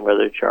deciding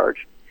whether to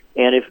charge.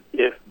 And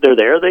if they're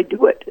there, they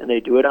do it, and they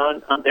do it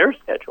on their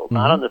schedule,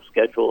 not on the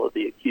schedule of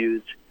the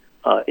accused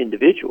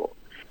individual.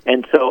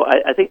 And so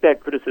I think that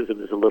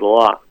criticism is a little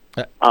off.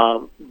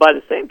 By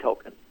the same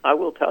token, I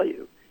will tell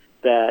you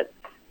that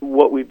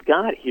what we've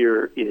got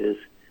here is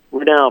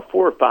we're now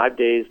 4 or 5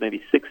 days,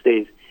 maybe 6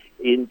 days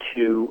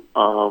into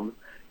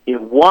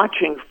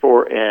watching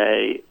for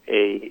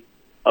a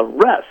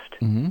arrest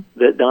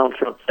that Donald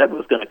Trump said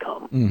was going to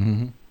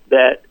come,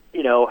 that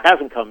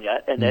hasn't come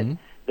yet, and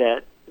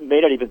that may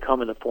not even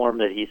come in the form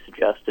that he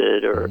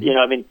suggested, or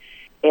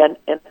and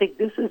I think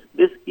this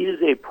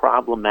is a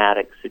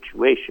problematic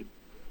situation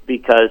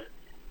because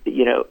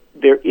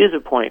there is a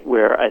point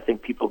where I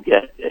think people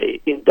get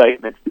a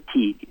indictment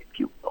fatigue, if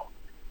you will,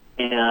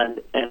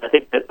 And I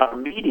think that our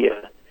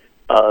media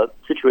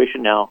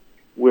situation now,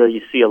 where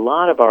you see a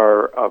lot of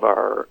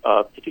our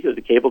particularly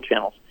the cable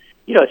channels,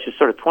 it's just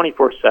sort of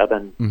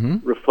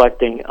 24/7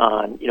 reflecting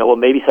on, well,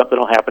 maybe something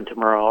will happen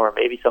tomorrow, or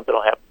maybe something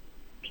will happen,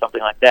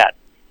 something like that.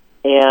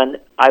 And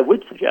I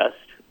would suggest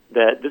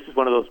that this is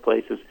one of those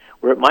places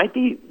where it might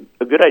be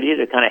a good idea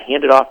to kind of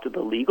hand it off to the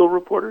legal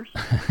reporters,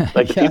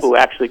 like the people who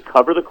actually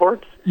cover the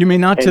courts. You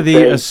mean not to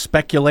the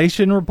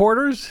speculation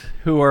reporters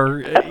who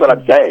are... That's what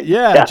I'm saying.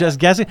 Yeah, just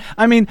guessing.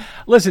 I mean,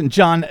 listen,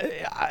 John,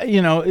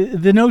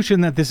 the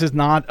notion that this is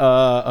not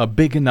a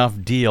big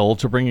enough deal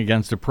to bring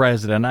against a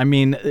president, I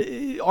mean,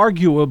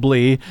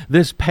 arguably,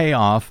 this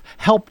payoff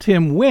helped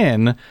him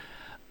win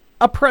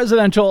a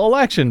presidential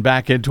election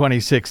back in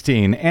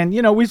 2016. And,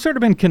 we've sort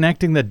of been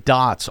connecting the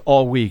dots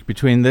all week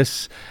between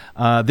this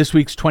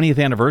week's 20th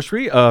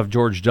anniversary of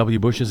George W.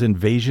 Bush's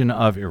invasion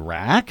of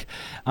Iraq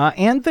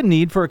and the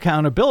need for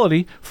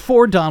accountability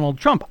for Donald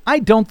Trump. I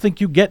don't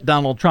think you get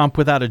Donald Trump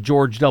without a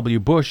George W.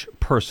 Bush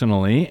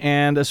personally,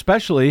 and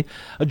especially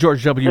a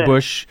George W.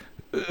 Bush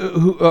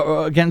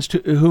against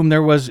whom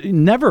there was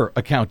never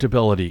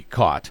accountability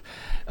brought.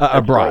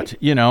 Right.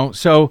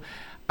 So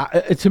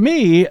to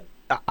me,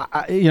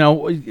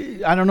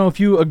 I don't know if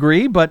you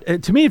agree,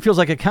 but to me, it feels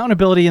like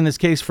accountability in this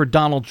case for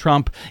Donald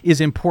Trump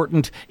is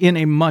important in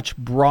a much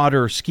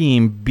broader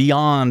scheme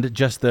beyond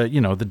just the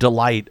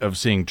delight of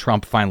seeing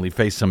Trump finally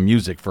face some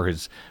music for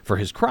his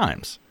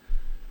crimes.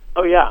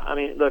 Oh yeah, I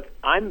mean, look,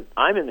 I'm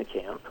in the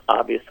camp,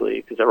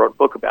 obviously, because I wrote a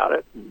book about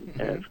it,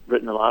 and I've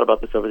written a lot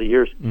about this over the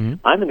years.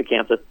 I'm in the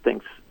camp that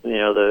thinks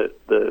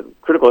the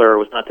critical error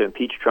was not to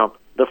impeach Trump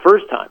the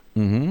first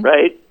time,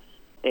 right?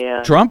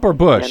 And Trump or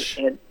Bush?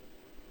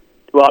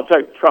 Well, I'm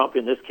sorry, Trump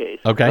in this case,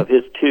 okay, of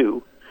his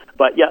two.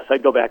 But yes,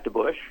 I'd go back to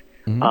Bush.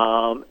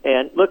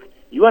 And look,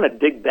 you want to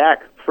dig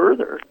back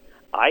further,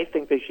 I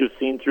think they should have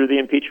seen through the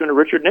impeachment of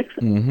Richard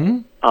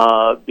Nixon.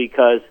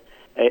 Because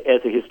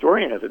as a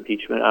historian of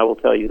impeachment, I will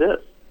tell you this,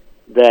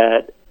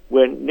 that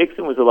when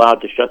Nixon was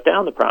allowed to shut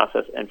down the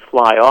process and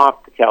fly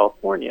off to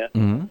California,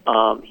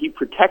 he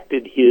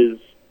protected his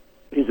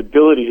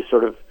ability to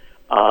sort of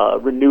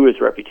renew his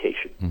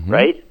reputation,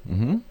 right?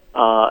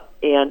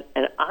 And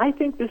I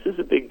think this is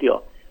a big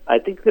deal. I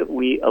think that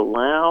we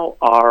allow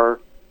our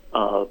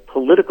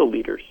political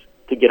leaders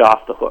to get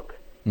off the hook.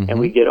 And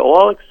we get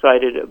all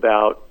excited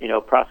about,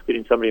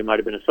 prosecuting somebody who might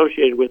have been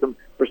associated with them,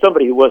 or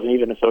somebody who wasn't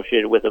even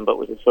associated with them, but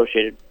was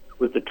associated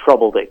with the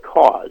trouble they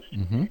caused.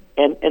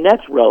 And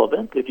that's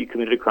relevant. If you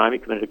committed a crime, you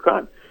committed a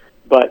crime.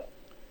 But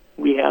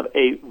we have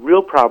a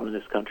real problem in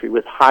this country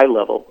with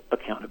high-level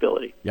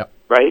accountability,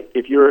 right?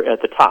 If you're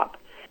at the top.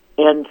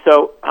 And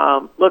so,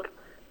 look,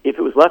 if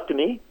it was left to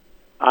me,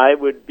 I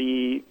would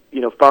be,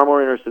 far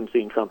more interested in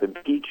seeing Trump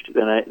impeached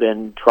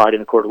than tried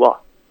in a court of law,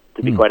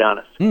 to be quite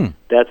honest.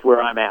 That's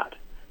where I'm at.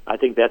 I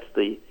think that's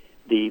the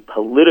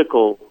appropriate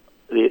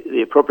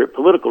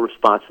political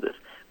response to this.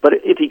 But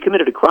if he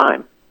committed a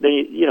crime, then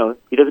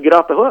he doesn't get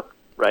off the hook,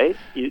 right?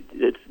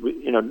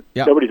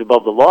 Nobody's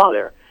above the law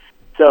there.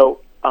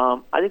 So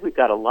I think we've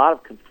got a lot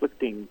of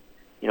conflicting,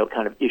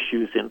 kind of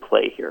issues in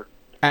play here.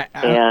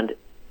 And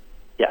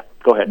yeah,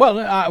 go ahead. Well,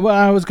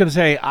 I was going to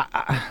say,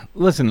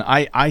 listen,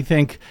 I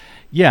think,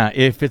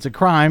 if it's a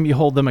crime, you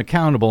hold them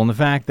accountable. And the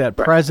fact that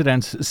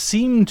presidents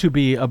seem to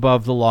be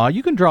above the law,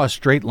 you can draw a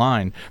straight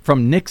line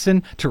from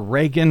Nixon to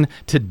Reagan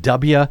to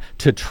W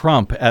to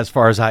Trump, as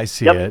far as I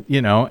see it,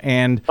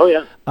 and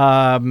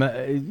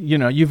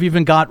you've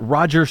even got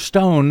Roger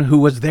Stone, who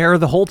was there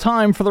the whole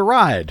time for the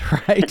ride,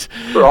 right?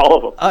 For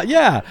all of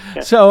them.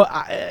 So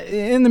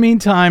in the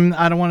meantime,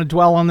 I don't want to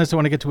dwell on this. I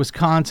want to get to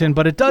Wisconsin,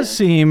 but it does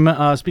seem,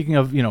 speaking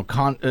of,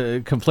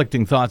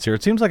 conflicting thoughts here,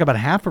 it seems like about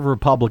half of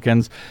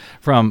Republicans,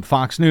 from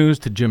Fox News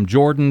to Jim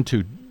Jordan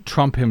to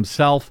Trump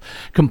himself,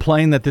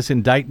 complain that this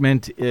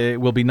indictment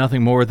will be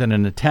nothing more than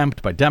an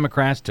attempt by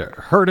Democrats to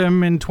hurt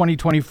him in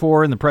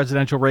 2024 in the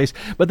presidential race.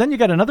 But then you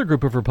got another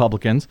group of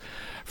Republicans,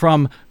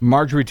 from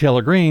Marjorie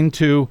Taylor Greene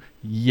to,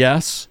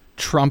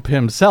 Trump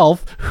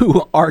himself,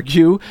 who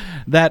argue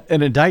that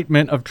an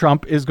indictment of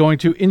Trump is going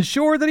to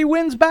ensure that he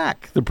wins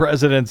back the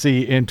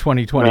presidency in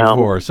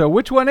 2024. So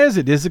which one is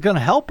it? Is it going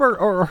to help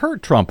or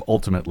hurt Trump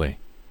ultimately?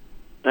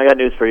 I got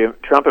news for you.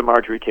 Trump and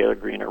Marjorie Taylor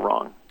Greene are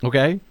wrong.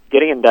 Okay.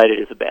 Getting indicted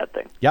is a bad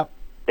thing. Yep.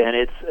 And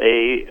it's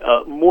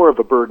a more of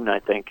a burden, I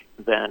think,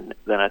 than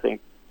I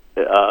think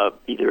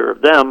either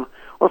of them,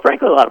 or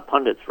frankly, a lot of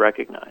pundits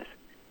recognize.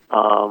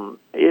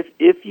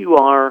 If you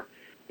are,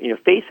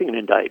 facing an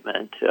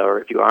indictment, or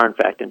if you are in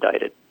fact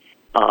indicted,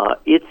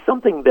 it's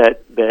something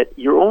that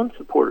your own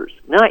supporters,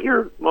 not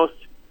your most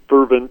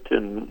fervent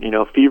and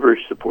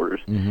feverish supporters,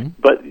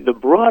 but the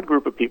broad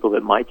group of people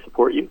that might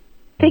support you,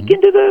 take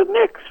into the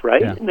mix,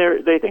 right? Yeah.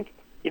 And they think,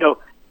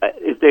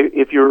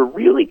 if you're a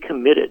really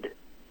committed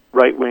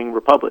right-wing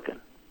Republican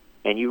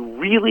and you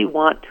really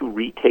want to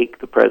retake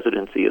the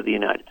presidency of the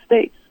United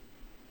States,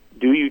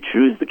 do you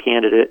choose the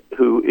candidate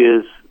who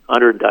is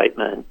under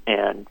indictment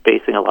and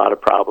facing a lot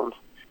of problems,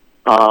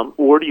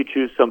 or do you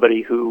choose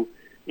somebody who,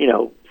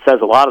 says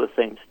a lot of the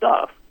same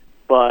stuff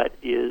but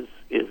is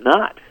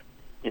not?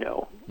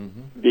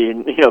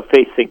 being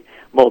facing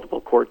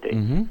multiple court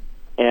dates,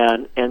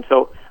 and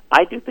so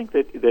I do think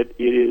that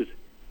it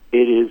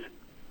is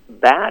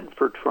bad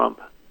for Trump,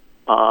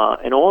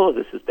 and all of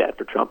this is bad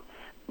for Trump,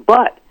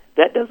 but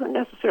that doesn't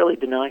necessarily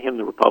deny him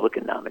the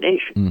Republican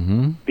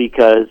nomination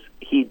because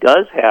he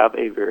does have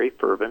a very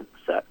fervent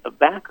set of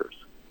backers,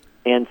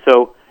 and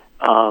so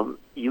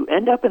you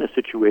end up in a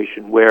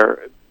situation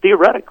where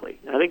theoretically,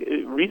 I think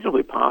it's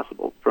reasonably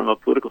possible from a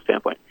political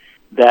standpoint,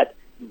 that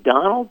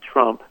Donald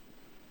Trump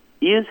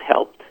is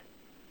helped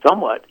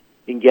somewhat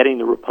in getting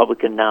the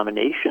Republican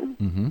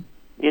nomination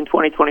in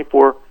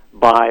 2024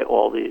 by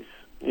all these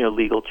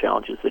legal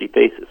challenges that he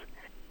faces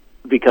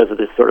because of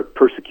this sort of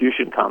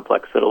persecution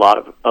complex that a lot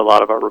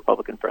of our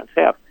Republican friends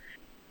have.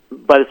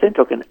 By the same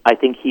token, I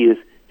think he is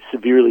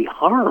severely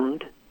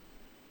harmed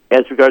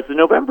as regards the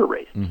November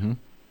race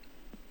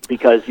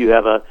because you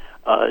have a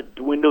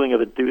dwindling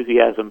of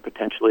enthusiasm,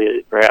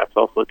 potentially perhaps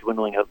also a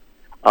dwindling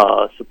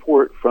of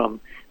support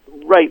from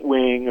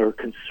right-wing or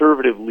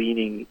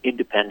conservative-leaning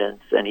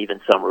independents and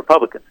even some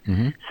Republicans.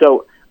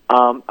 So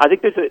I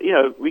think there's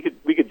we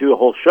could do a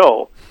whole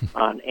show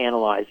on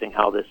analyzing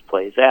how this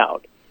plays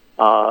out.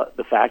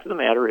 The fact of the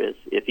matter is,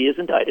 if he is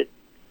indicted,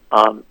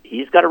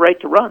 he's got a right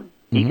to run.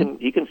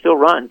 He can still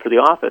run for the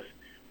office,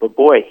 but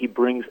boy, he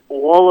brings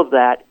all of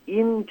that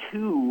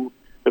into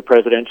the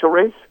presidential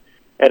race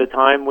at a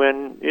time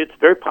when it's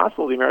very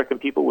possible the American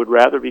people would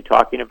rather be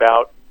talking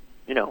about,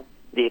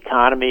 the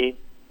economy,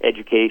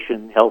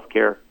 education,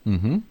 healthcare,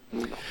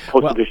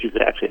 host of issues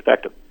that actually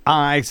affect them.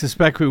 I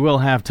suspect we will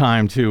have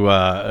time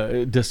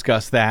to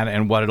discuss that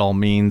and what it all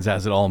means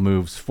as it all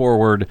moves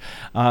forward.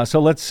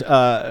 So let's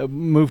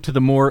move to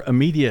the more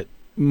immediate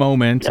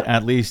moment,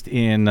 at least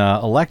in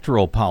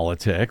electoral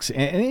politics.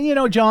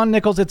 And John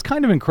Nichols, it's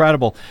kind of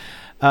incredible.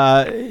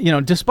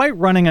 Despite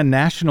running a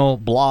national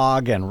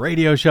blog and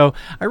radio show,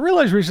 I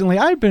realized recently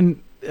I've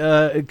been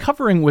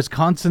covering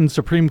Wisconsin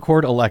Supreme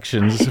Court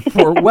elections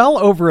for well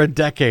over a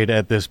decade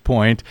at this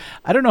point.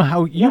 I don't know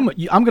how I'm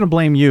going to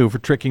blame you for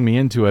tricking me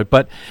into it,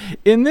 but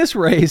in this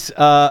race,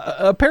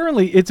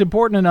 apparently it's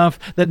important enough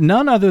that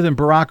none other than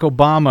Barack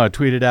Obama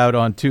tweeted out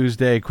on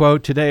Tuesday,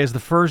 quote, "Today is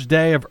the first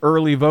day of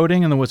early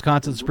voting in the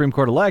Wisconsin Supreme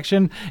Court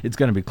election. It's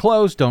going to be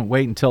close. Don't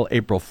wait until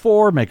April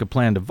 4. Make a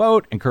plan to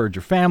vote. Encourage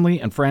your family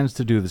and friends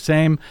to do the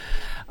same."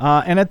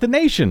 And at The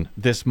Nation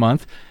this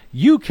month,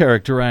 you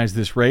characterized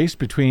this race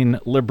between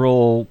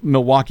liberal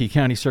Milwaukee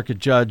County Circuit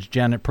Judge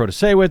Janet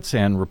Protasewicz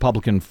and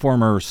Republican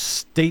former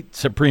state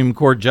Supreme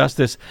Court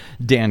Justice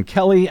Dan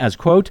Kelly as,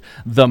 quote,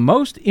 "the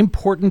most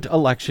important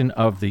election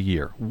of the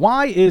year."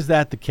 Why is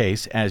that the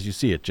case as you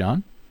see it,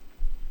 John?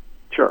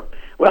 Sure.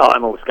 Well,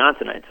 I'm a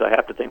Wisconsinite, so I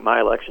have to think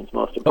my election's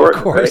most important.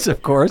 Of course. Yes.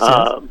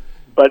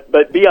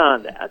 But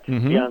beyond that,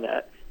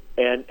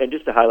 and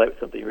just to highlight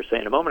something you were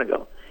saying a moment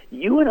ago,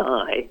 you and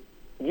I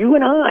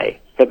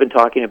have been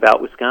talking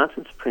about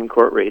Wisconsin Supreme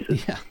Court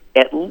races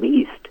at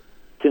least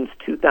since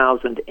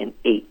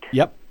 2008.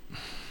 Yep.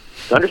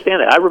 So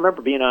understand that. I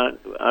remember being on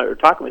or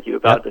talking with you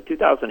about the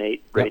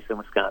 2008 race in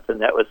Wisconsin.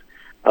 That was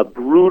a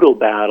brutal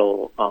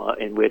battle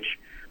in which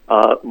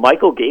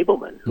Michael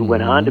Gableman, who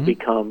went on to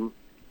become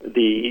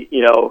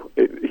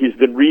he's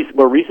been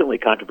more recently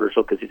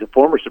controversial because he's a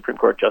former Supreme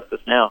Court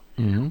justice now,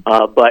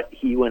 but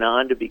he went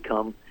on to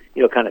become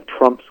kind of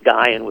Trump's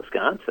guy in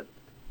Wisconsin,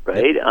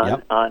 right?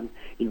 On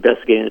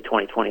investigating the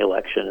 2020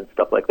 election and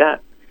stuff like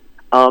that.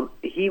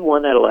 He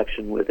won that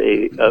election with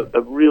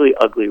a really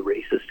ugly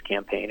racist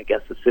campaign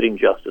against the sitting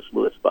Justice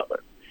Louis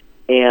Butler.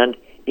 And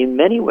in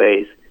many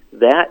ways,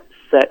 that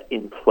set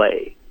in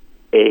play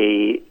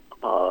a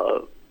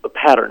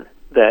pattern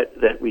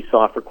that we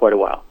saw for quite a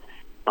while.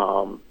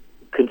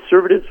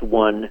 Conservatives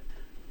won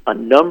a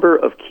number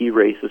of key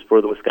races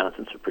for the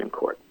Wisconsin Supreme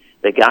Court.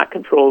 They got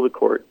control of the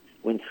court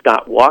when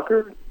Scott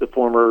Walker, the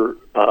former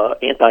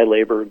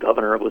anti-labor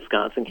governor of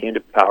Wisconsin, came to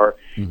power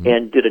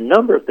and did a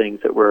number of things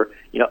that were,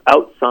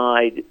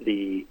 outside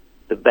the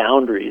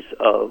boundaries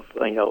of,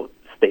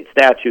 state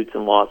statutes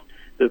and laws.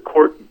 The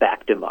court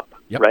backed him up,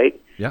 right?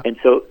 Yep. And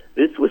so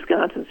this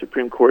Wisconsin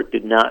Supreme Court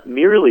did not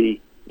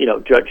merely,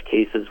 judge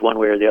cases one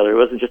way or the other. It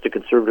wasn't just a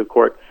conservative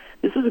court.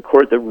 This is a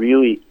court that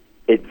really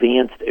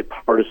advanced a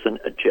partisan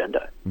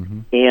agenda.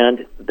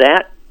 And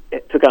that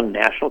took on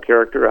national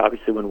character,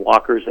 obviously, when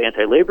Walker's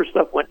anti-labor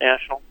stuff went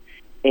national,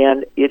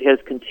 and it has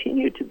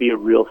continued to be a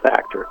real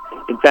factor.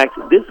 In fact,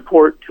 this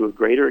court, to a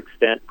greater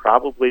extent,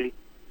 probably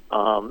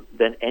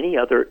than any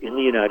other in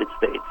the United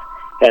States,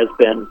 has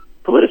been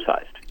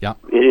politicized. Yeah.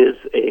 It is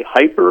a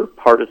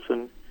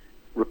hyper-partisan,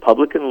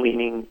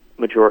 Republican-leaning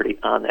majority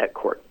on that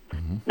court.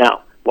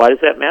 Now, why does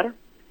that matter?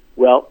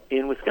 Well,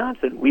 in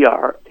Wisconsin, we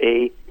are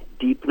a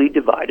deeply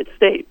divided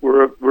state.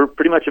 We're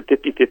pretty much a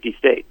 50-50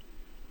 state.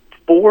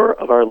 4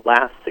 of our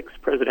last 6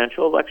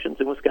 presidential elections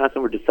in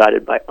Wisconsin were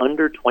decided by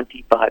under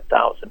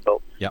 25,000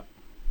 votes. Yep.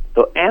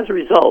 So as a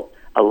result,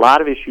 a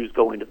lot of issues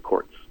go into the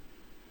courts.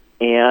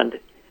 And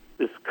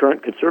this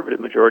current conservative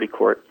majority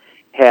court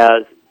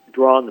has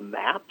drawn the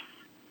maps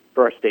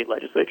for our state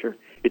legislature.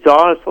 It's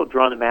also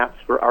drawn the maps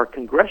for our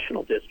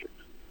congressional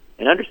districts.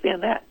 And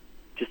understand that.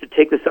 just to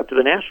take this up to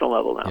the national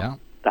level now. Yeah.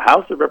 The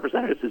House of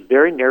Representatives is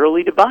very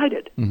narrowly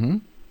divided. Mm-hmm.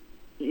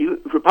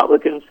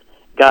 Republicans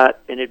got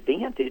an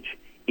advantage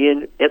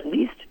in at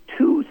least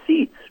 2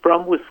 seats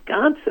from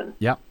Wisconsin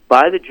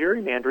by the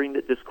gerrymandering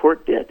that this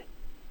court did.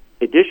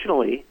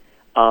 Additionally,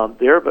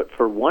 but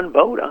for 1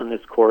 vote on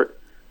this court,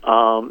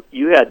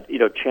 you had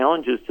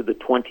challenges to the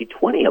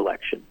 2020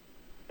 election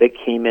that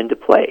came into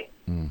play.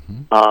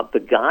 Mm-hmm. The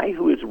guy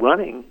who is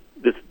running,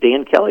 this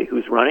Dan Kelly,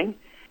 who's running,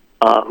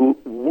 who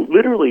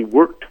literally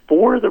worked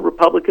for the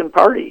Republican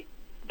Party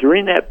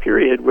during that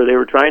period where they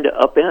were trying to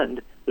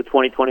upend the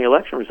 2020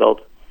 election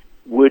results,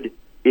 would,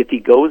 if he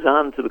goes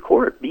on to the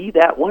court, be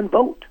that 1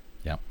 vote.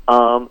 Yeah.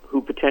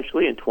 Who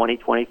potentially in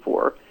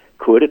 2024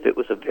 could, if it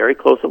was a very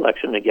close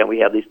election, again, we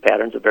have these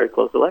patterns of very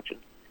close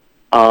elections,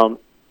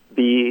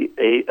 be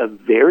a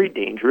very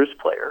dangerous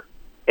player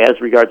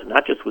as regards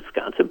not just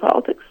Wisconsin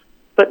politics,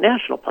 but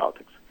national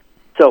politics.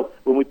 So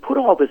when we put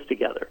all this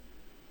together,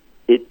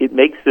 it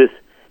makes this,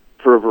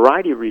 for a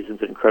variety of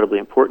reasons, an incredibly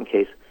important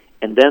case,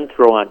 and then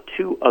throw on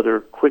 2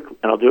 other quick,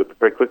 and I'll do it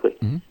very quickly,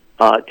 2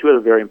 other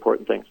very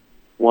important things.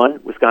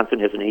 One, Wisconsin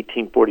has an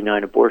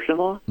 1849 abortion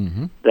law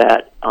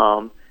that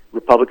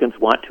Republicans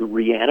want to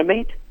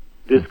reanimate.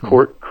 This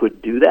court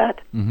could do that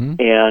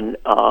and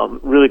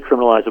really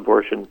criminalize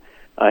abortion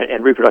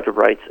and reproductive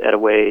rights at a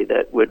way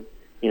that would,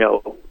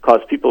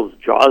 cause people's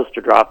jaws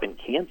to drop in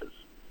Kansas.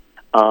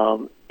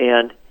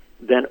 And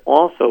then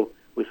also,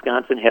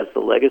 Wisconsin has the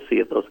legacy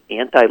of those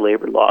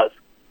anti-labor laws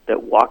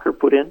that Walker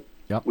put in,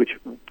 which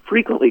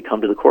frequently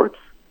come to the courts.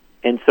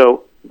 And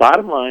so,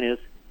 bottom line is,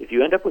 if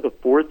you end up with a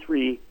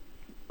 4-3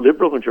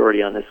 liberal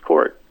majority on this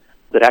court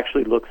that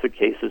actually looks at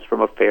cases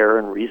from a fair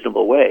and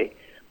reasonable way,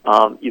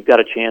 you've got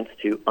a chance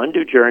to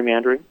undo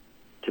gerrymandering,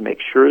 to make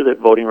sure that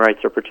voting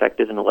rights are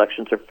protected and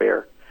elections are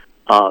fair,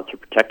 to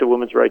protect a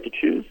woman's right to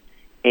choose,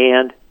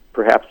 and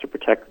perhaps to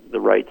protect the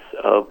rights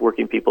of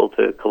working people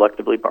to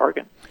collectively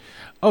bargain.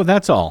 Oh,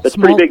 that's all. That's a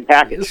pretty big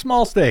package.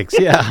 Small stakes,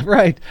 yeah,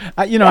 right.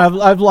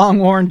 I've long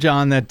warned,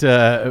 John,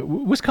 that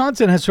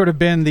Wisconsin has sort of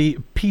been the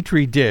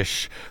petri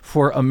dish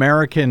for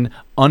American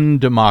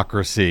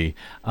undemocracy.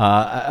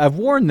 I've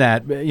warned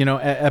that,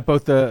 at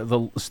both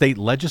the state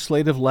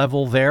legislative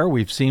level there.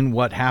 We've seen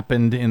what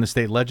happened in the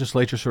state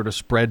legislature sort of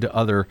spread to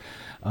other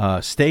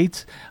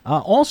states.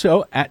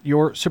 Also, at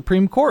your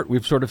Supreme Court,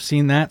 we've sort of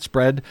seen that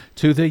spread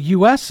to the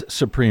U.S.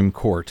 Supreme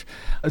Court.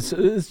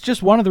 It's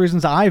just one of the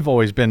reasons I've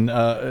always been,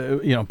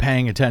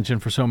 paying attention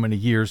for so many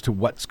years to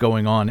what's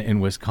going on in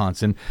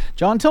Wisconsin.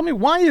 John, tell me,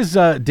 why is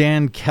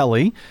Dan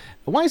Kelly,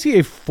 why is he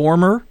a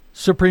former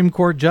Supreme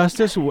Court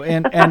justice,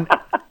 and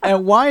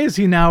why is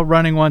he now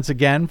running once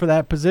again for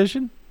that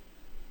position?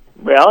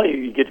 Well,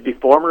 you get to be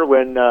former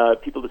when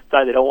people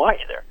decide they don't want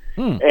you there.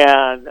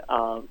 And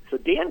so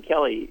Dan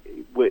Kelly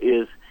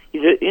he's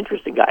an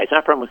interesting guy. He's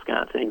not from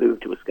Wisconsin. He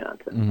moved to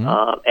Wisconsin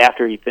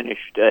after he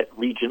finished at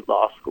Regent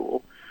Law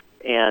School.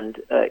 And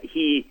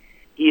he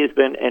has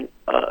been,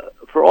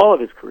 for all of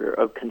his career,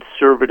 a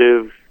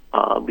conservative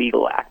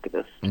legal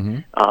activist,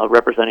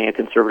 representing a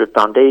conservative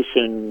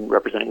foundation,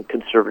 representing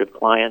conservative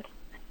clients.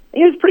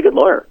 And he's a pretty good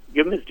lawyer.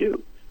 Give him his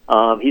due.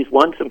 He's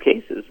won some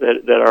cases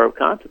that are of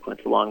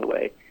consequence along the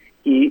way.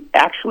 He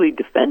actually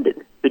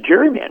defended the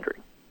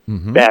gerrymandering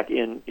back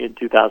in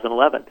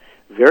 2011,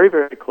 very,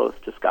 very close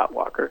to Scott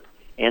Walker.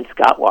 And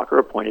Scott Walker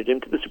appointed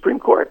him to the Supreme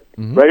Court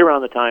right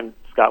around the time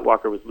Scott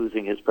Walker was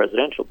losing his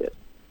presidential bid.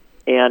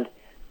 And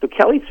so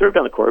Kelly served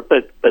on the court,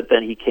 but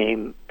then he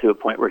came to a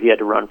point where he had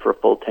to run for a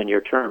full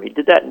 10-year term. He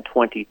did that in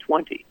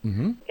 2020,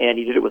 and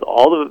he did it with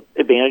all the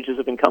advantages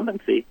of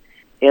incumbency.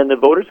 And the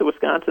voters of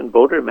Wisconsin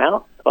voted him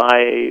out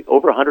by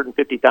over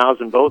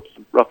 150,000 votes,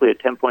 roughly a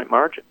 10-point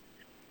margin.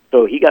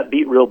 So he got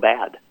beat real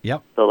bad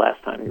the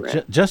last time he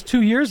ran. Just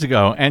 2 years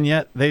ago, and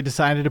yet they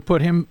decided to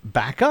put him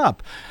back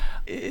up.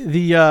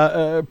 The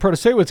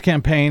Protasiewicz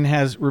campaign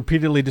has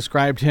repeatedly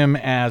described him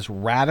as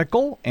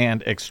radical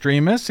and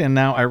extremist, and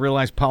now I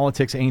realize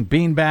politics ain't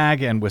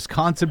beanbag, and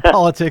Wisconsin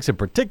politics in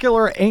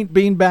particular ain't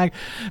beanbag.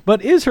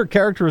 But is her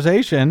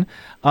characterization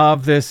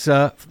of this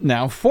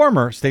now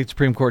former state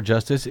Supreme Court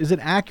justice, is it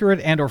accurate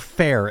and or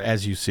fair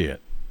as you see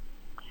it?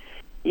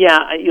 Yeah,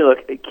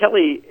 look,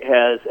 Kelly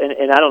has,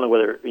 and I don't know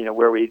whether,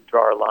 where we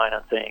draw our line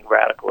on saying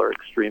radical or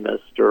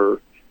extremist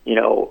or,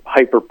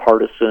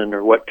 hyper-partisan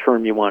or what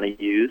term you want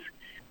to use.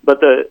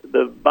 But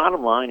the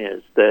bottom line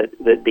is that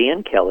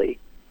Dan Kelly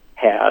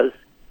has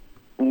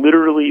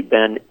literally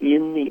been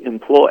in the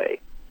employ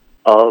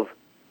of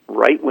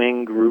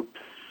right-wing groups,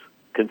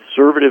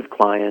 conservative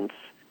clients,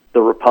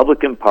 the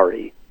Republican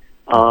Party,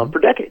 for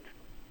decades.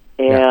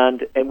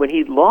 And when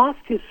he lost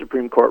his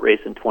Supreme Court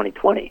race in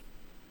 2020,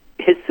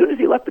 as soon as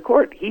he left the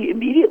court, he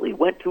immediately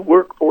went to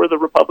work for the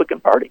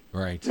Republican Party.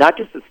 Right. Not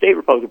just the state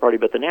Republican Party,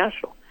 but the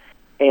national.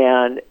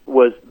 And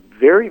was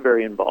very,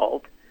 very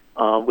involved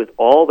with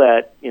all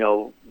that,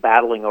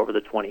 battling over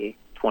the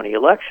 2020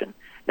 election.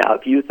 Now,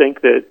 if you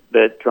think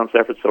that Trump's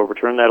efforts to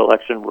overturn that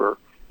election were,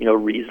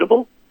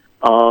 reasonable,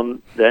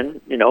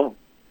 then,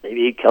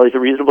 maybe Kelly's a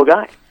reasonable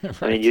guy.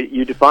 Right. I mean,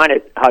 you define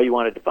it how you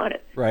want to define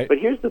it. Right. But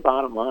here's the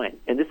bottom line,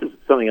 and this is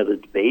something of the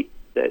debate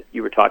that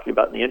you were talking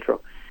about in the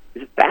intro.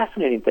 It's a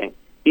fascinating thing.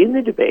 In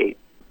the debate,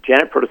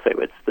 Janet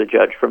Protasiewicz, the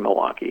judge from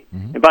Milwaukee,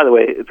 and by the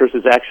way, this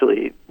was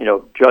actually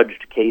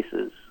judged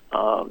cases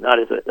not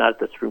at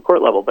the Supreme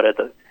Court level, but at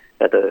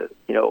the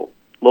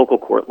local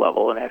court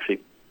level, and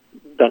actually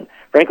done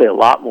frankly a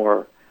lot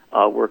more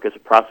work as a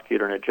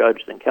prosecutor and a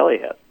judge than Kelly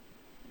has.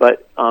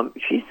 But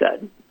she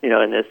said,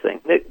 in this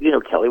thing, that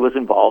Kelly was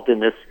involved in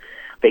this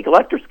fake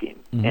elector scheme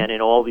and in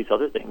all these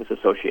other things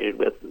associated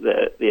with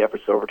the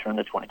efforts to overturn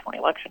the 2020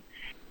 election.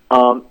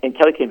 And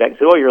Kelly came back and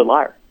said, "Oh, you're a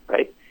liar,"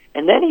 right?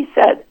 And then he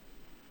said,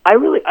 I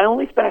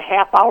only spent a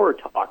half hour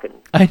talking.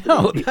 I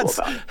know. To people Is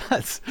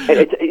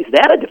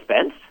that a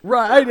defense?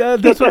 Right.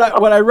 That's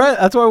what I read.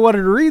 That's why I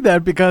wanted to read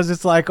that, because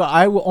it's like,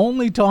 I will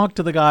only talk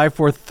to the guy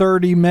for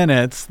 30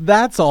 minutes.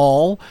 That's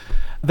all.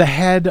 The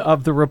head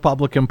of the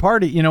Republican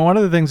Party. One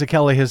of the things that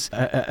Kelly has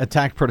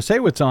attacked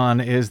Protasiewicz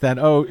on is that,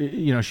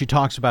 she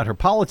talks about her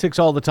politics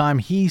all the time.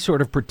 He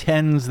sort of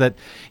pretends that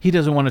he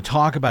doesn't want to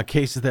talk about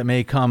cases that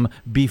may come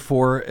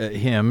before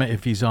him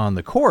if he's on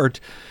the court.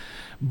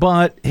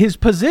 But his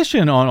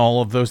position on all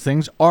of those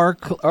things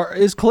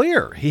is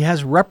clear. He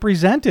has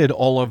represented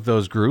all of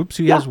those groups.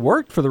 He has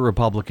worked for the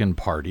Republican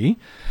Party.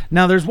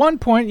 Now, there's one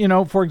point,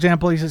 for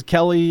example, he says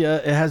Kelly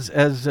has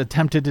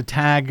attempted to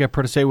tag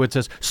Protasiewicz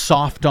as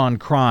soft on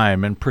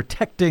crime and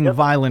protecting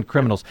violent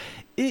criminals.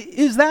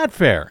 Is that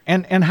fair?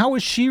 And how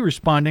is she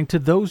responding to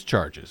those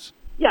charges?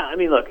 Yeah, I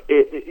mean, look,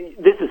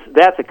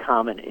 that's a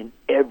common in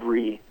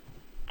every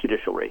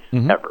judicial race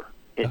ever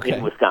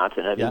in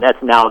Wisconsin. I mean,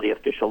 that's now the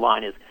official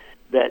line is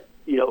that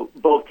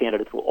both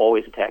candidates will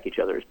always attack each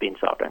other as being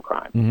soft on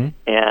crime.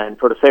 And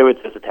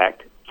Protasiewicz has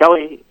attacked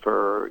Kelly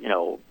for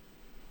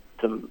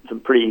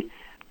some pretty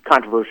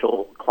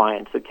controversial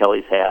clients that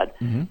Kelly's had,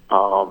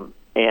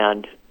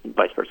 and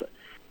vice versa.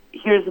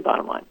 Here's the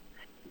bottom line: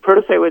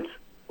 Protasiewicz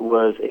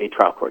was a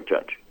trial court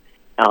judge.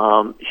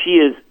 She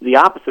is the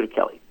opposite of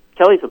Kelly.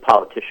 Kelly's a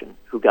politician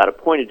who got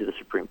appointed to the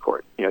Supreme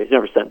Court. He's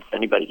never sentenced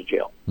anybody to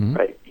jail,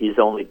 right? He's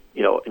only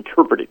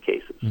interpreted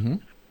cases.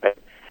 Right?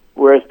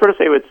 Whereas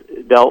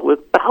Protasiewicz dealt with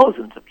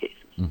thousands of cases.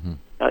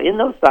 Now, in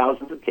those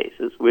thousands of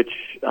cases, which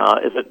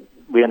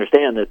we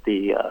understand that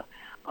the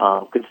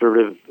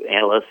conservative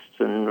analysts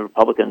and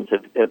Republicans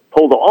have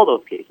pulled all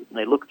those cases, and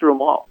they looked through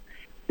them all.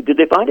 Did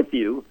they find a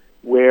few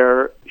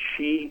where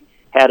she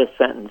had a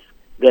sentence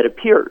that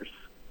appears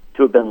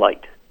to have been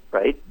light,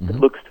 right? It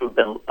looks to have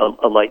been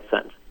a light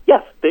sentence.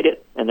 Yes, they did,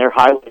 and they're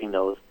highlighting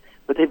those.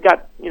 But they've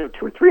got 2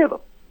 or 3 of them,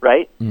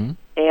 right?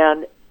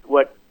 And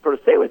what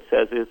Protasiewicz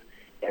says is,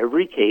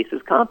 every case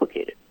is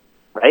complicated,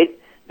 right?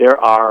 There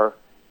are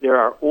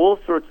all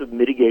sorts of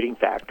mitigating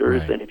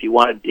factors, and if you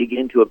want to dig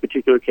into a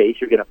particular case,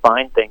 you're going to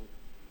find things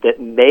that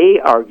may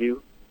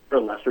argue for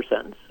a lesser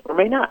sentence or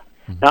may not.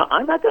 Now,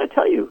 I'm not going to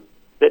tell you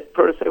that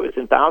Protasiewicz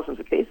in thousands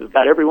of cases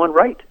got everyone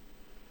right,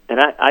 and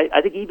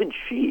I think even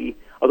she,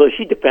 although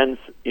she defends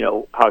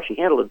how she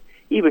handled it,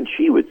 even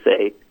she would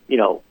say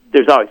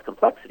there's always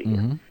complexity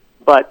here.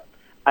 But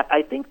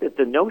I think that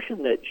the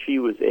notion that she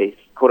was a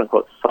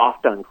quote-unquote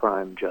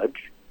soft-on-crime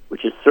judge,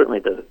 which is certainly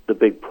the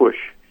big push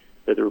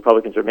that the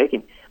Republicans are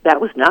making,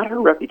 that was not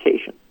her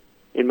reputation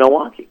in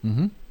Milwaukee.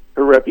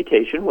 Her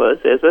reputation was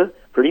as a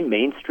pretty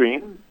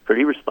mainstream,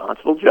 pretty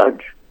responsible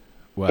judge.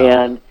 Wow.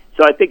 And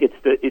so I think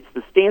it's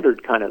the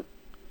standard kind of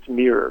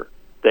mirror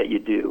that you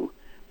do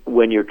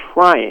when you're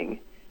trying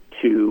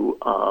to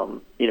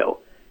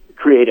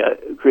create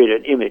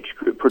an image,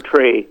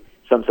 portray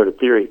some sort of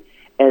theory.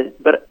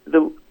 But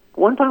the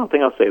one final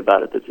thing I'll say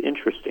about it that's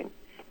interesting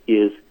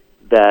is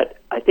that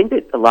I think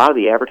that a lot of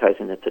the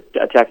advertising that's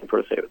attacking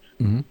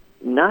Protasiewicz,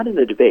 not in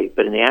the debate,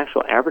 but in the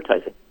actual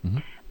advertising,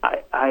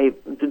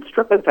 I've been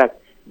struck by the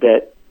fact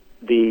that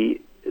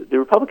the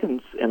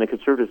Republicans and the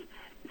conservatives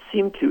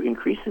seem to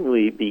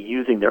increasingly be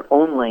using their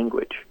own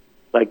language,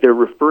 like they're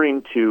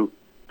referring to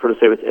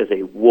Protasiewicz as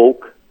a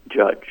woke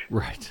judge.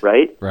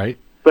 Right?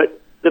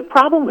 But the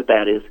problem with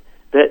that is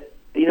that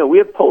we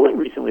have polling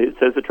recently that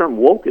says the term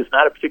woke is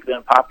not a particularly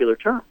unpopular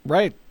term.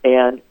 Right.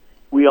 And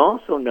we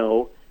also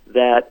know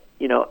that,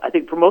 I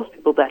think for most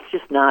people that's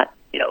just not,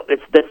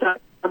 that's not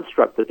a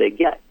construct that they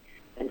get.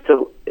 And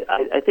so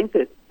I think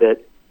that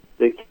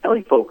the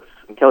Kelly folks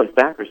and Kelly's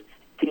backers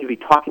seem to be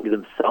talking to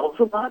themselves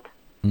a lot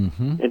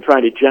and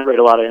trying to generate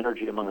a lot of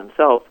energy among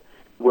themselves,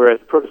 whereas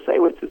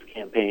Protasiewicz's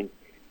campaign,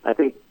 I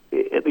think,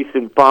 at least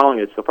in following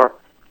it so far,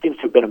 seems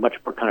to have been a much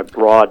more kind of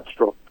broad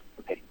stroke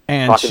campaign,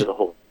 talking to the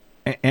whole.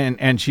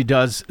 And she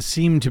does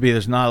seem to be,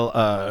 there's not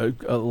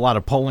a lot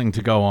of polling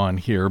to go on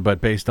here, but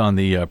based on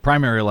the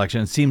primary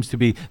election, it seems to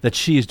be that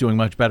she is doing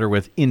much better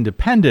with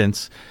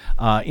independents.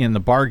 in the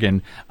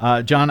bargain.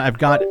 John, I've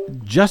got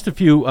just a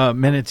few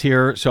minutes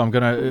here, so I'm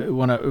going to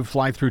want to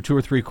fly through 2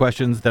 or 3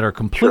 questions that are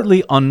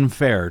completely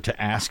unfair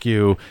to ask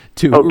you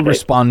to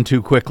respond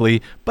to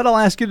quickly, but I'll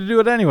ask you to do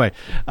it anyway.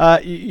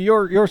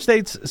 Your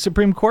state's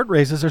Supreme Court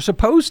races are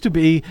supposed to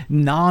be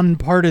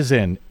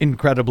nonpartisan,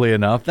 incredibly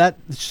enough. That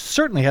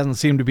certainly hasn't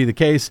seemed to be the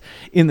case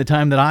in the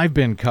time that I've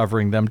been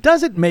covering them.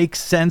 Does it make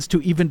sense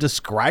to even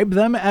describe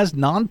them as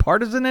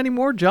nonpartisan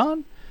anymore,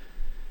 John?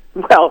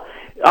 Well,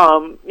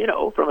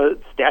 from a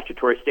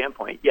statutory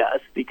standpoint, yes,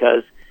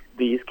 because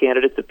these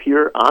candidates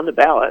appear on the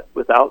ballot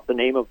without the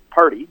name of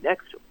party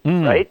next to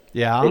them, right?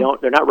 Yeah.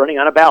 They're not running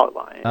on a ballot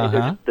line.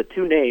 Uh-huh. The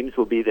 2 names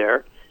will be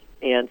there.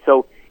 And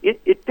so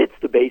it fits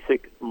the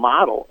basic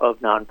model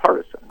of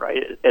nonpartisan,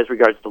 right, as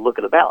regards to the look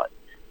of the ballot.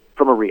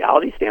 From a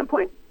reality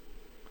standpoint,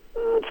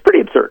 it's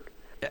pretty absurd,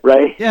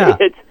 right? Yeah.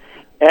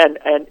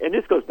 And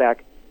this goes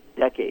back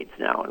decades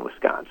now in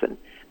Wisconsin.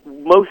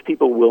 Most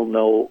people will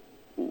know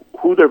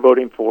who they're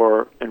voting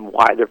for and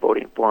why they're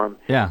voting for them.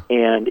 Yeah.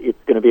 And it's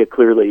going to be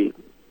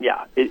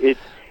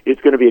it's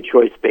going to be a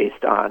choice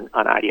based on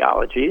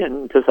ideology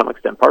and to some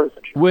extent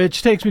partisanship.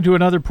 Which takes me to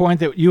another point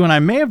that you and I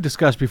may have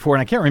discussed before,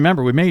 and I can't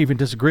remember. We may even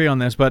disagree on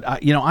this, but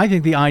I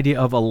think the idea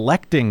of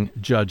electing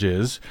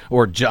judges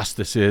or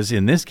justices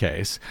in this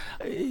case,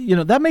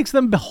 that makes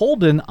them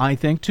beholden, I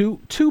think,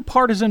 to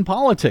partisan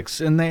politics,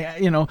 and they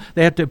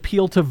have to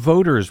appeal to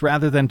voters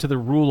rather than to the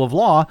rule of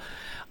law.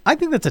 I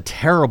think that's a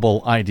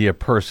terrible idea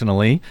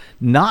personally,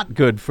 not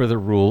good for the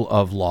rule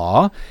of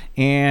law.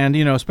 And,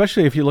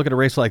 especially if you look at a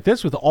race like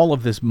this with all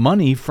of this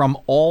money from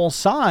all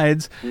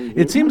sides,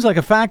 it seems like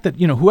a fact that,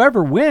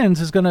 whoever wins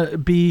is going to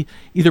be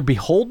either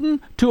beholden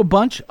to a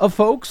bunch of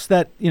folks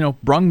that,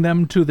 brung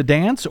them to the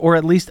dance, or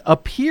at least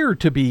appear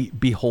to be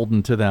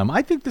beholden to them.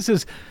 I think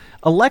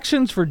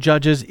elections for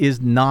judges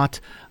is not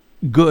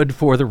good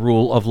for the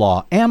rule of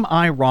law. Am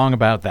I wrong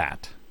about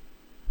that?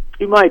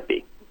 You might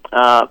be.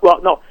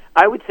 Well, no.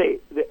 I would say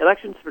the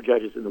elections for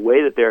judges in the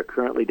way that they're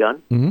currently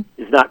done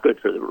is not good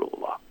for the rule of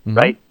law,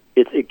 right?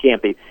 It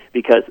can't be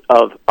because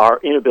of our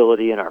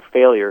inability and our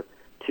failure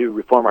to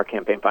reform our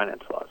campaign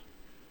finance laws.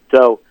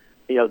 So,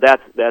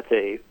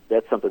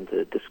 that's something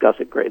to discuss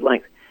at great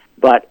length.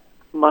 But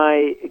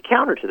my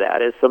counter to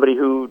that, as somebody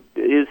who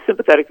is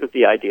sympathetic with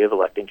the idea of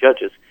electing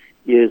judges,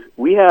 is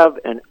we have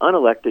an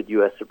unelected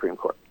U.S. Supreme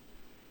Court.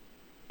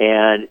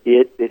 And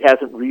it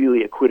hasn't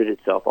really acquitted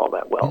itself all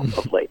that well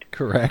of late.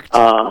 Correct.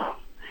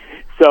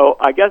 So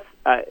I guess,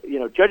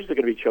 judges are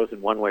going to be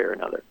chosen one way or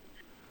another.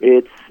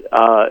 It's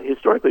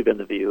historically been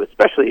the view,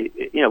 especially,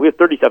 we have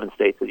 37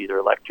 states that either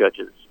elect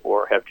judges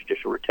or have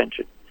judicial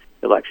retention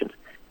elections.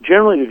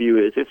 Generally, the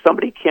view is if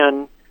somebody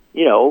can,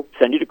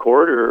 send you to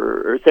court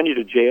or send you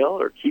to jail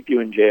or keep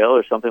you in jail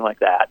or something like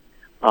that,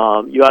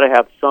 you ought to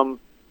have some,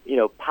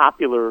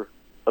 popular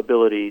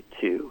ability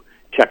to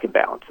check and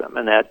balance them.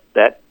 And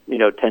that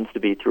tends to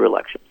be through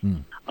elections.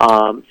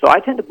 So I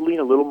tend to lean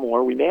a little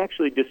more. We may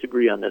actually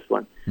disagree on this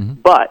one,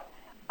 but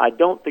I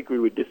don't think we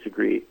would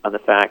disagree on the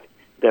fact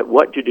that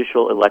what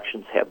judicial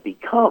elections have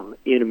become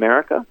in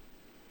America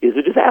is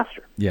a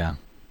disaster. Yeah,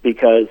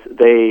 because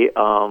they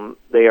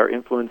are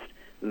influenced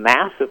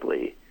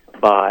massively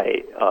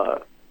by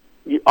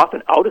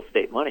often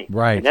out-of-state money.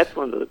 Right, and that's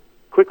one of the.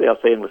 Quickly,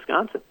 I'll say in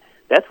Wisconsin,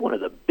 that's one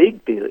of the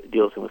big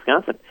deals in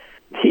Wisconsin.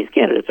 These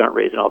candidates aren't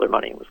raising all their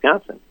money in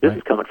Wisconsin. This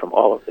is coming from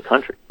all over the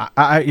country.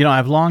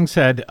 I've long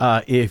said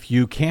if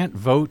you can't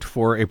vote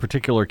for a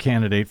particular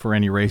candidate for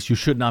any race, you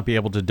should not be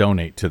able to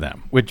donate to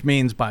them, which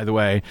means, by the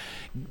way,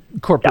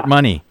 corporate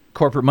money.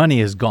 Corporate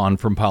money is gone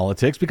from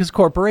politics because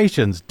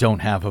corporations don't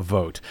have a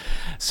vote.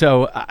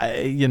 So,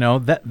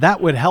 that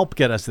would help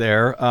get us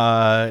there.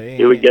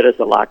 It would get us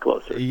a lot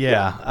closer.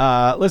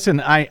 Yeah.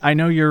 Listen, I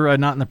know you're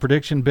not in the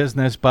prediction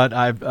business, but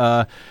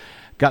I've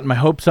gotten my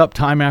hopes up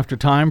time after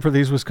time for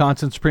these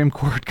Wisconsin Supreme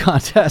Court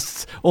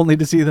contests, only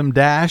to see them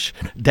dashed.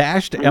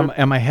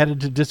 Am I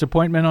headed to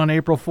disappointment on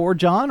April 4,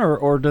 John,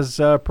 or does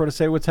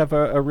Protasewicz have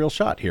a real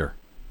shot here?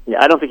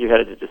 Yeah, I don't think you're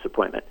headed to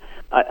disappointment.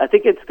 I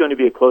think it's going to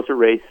be a closer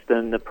race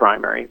than the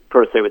primary.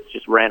 Protasewicz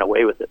just ran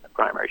away with it in the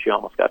primary. She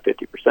almost got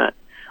 50%.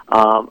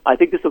 I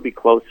think this will be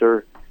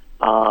closer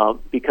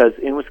because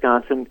in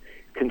Wisconsin,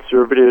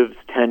 conservatives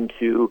tend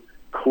to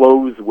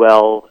close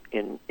well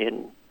in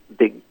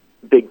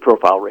big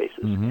profile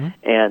races.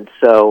 And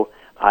so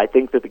I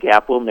think that the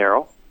gap will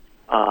narrow.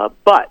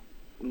 But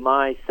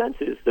my sense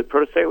is that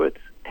Protasewicz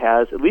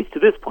has, at least to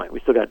this point, we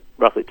still got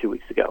roughly 2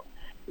 weeks to go,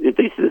 at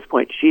least to this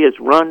point, she has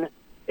run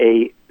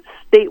a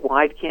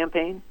statewide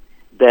campaign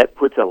that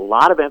puts a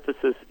lot of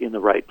emphasis in the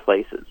right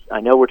places.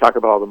 I know we're talking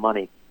about all the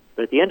money,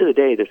 but at the end of the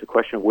day, there's a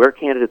question of where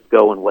candidates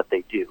go and what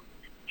they do.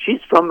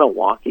 She's from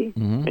Milwaukee,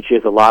 and she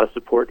has a lot of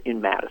support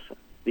in Madison.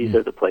 These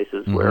are the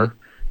places where,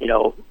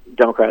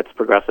 Democrats,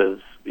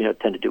 progressives,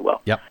 tend to do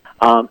well. Yep.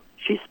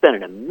 She's spent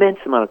an immense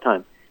amount of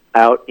time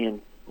out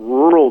in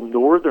rural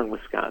northern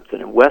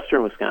Wisconsin and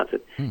western Wisconsin.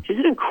 She's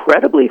an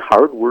incredibly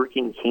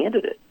hardworking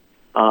candidate,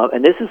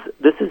 and this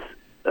is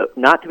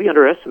not to be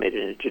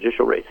underestimated in a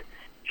judicial race.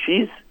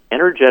 She's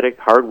energetic,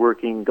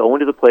 hardworking, going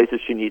to the places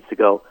she needs to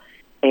go,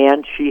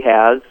 and she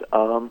has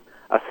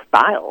a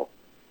style,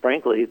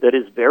 frankly, that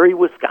is very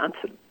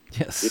Wisconsin.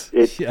 Yes.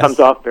 It yes. comes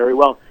off very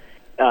well.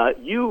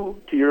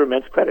 You, to your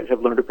immense credit,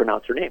 have learned to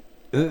pronounce her name.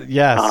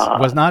 Yes,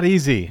 was not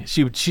easy.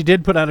 She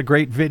did put out a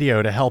great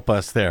video to help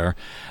us there.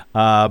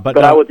 But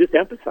I will just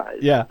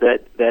emphasize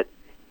that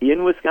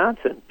in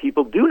Wisconsin,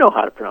 people do know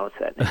how to pronounce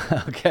that name.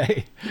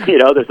 Okay.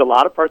 There's a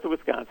lot of parts of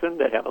Wisconsin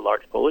that have a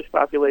large Polish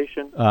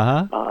population,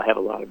 have a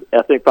lot of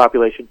ethnic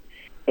population.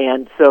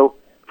 And so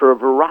for a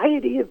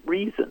variety of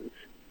reasons,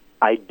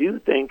 I do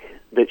think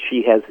that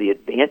she has the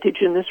advantage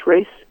in this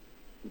race,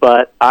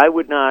 but I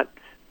would not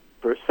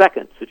for a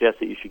second suggest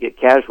that you should get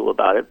casual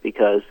about it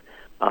because,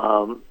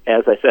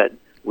 as I said,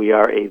 we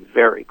are a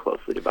very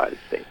closely divided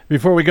state.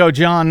 Before we go,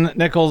 John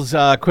Nichols,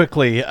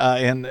 quickly,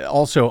 and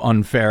also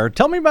unfair,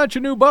 tell me about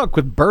your new book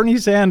with Bernie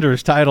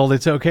Sanders titled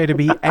It's Okay to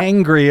Be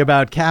Angry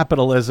About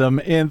Capitalism.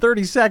 In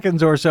 30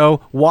 seconds or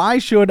so, why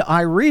should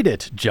I read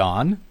it,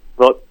 John?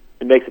 Well,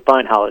 it makes a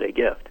fine holiday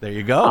gift. There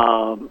you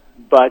go.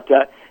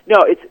 No,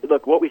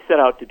 look, what we set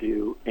out to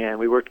do, and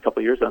we worked a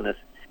couple of years on this,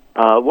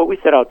 what we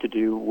set out to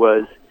do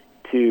was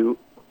to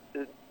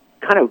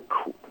kind of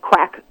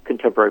crack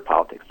contemporary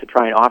politics, to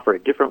try and offer a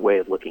different way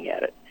of looking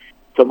at it.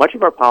 So much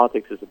of our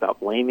politics is about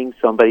blaming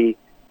somebody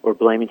or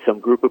blaming some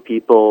group of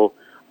people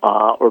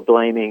or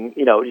blaming,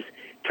 just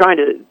trying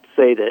to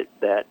say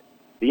that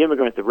the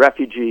immigrant, the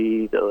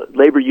refugee, the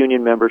labor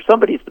union member,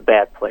 somebody's the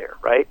bad player,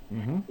 right?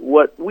 Mm-hmm.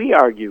 What we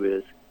argue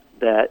is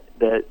that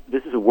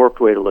this is a warped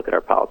way to look at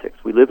our politics.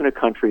 We live in a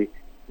country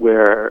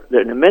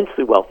an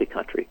immensely wealthy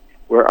country,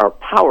 where our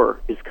power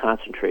is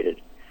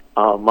concentrated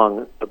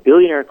among a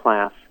billionaire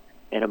class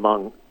and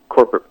among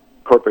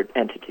corporate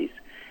entities.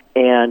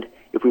 And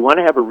if we want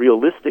to have a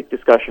realistic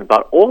discussion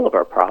about all of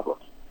our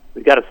problems,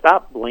 we've got to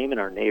stop blaming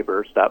our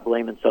neighbor, stop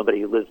blaming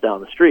somebody who lives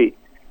down the street,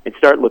 and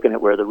start looking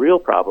at where the real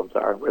problems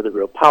are, where the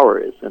real power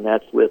is, and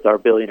that's with our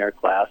billionaire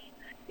class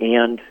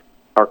and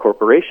our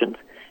corporations.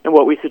 And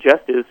what we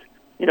suggest is,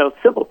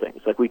 simple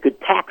things, like we could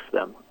tax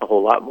them a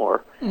whole lot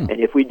more. And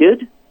if we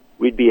did,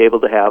 we'd be able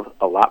to have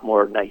a lot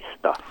more nice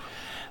stuff.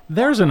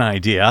 There's an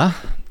idea.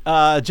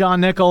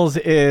 John Nichols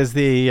is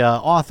the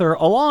author,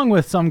 along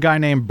with some guy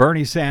named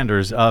Bernie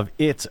Sanders, of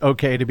It's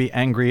Okay to Be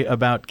Angry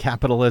About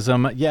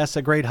Capitalism. Yes,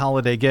 a great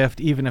holiday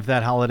gift, even if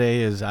that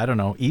holiday is,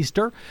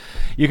 Easter.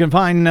 You can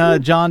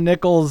find John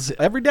Nichols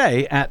every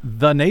day at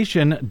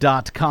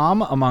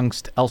thenation.com,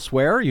 amongst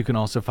elsewhere. You can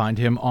also find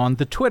him on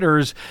the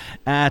Twitters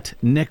at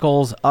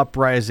Nichols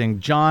Uprising.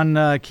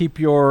 John, keep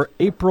your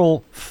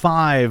April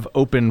 5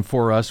 open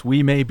for us.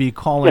 We may be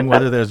calling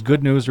whether there's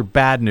good news or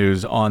bad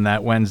news on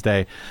that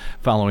Wednesday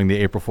following the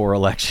April 4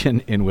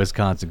 election in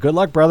Wisconsin. Good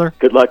luck, brother.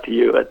 Good luck to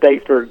you.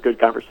 Thanks for a good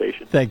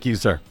conversation. Thank you,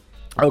 sir.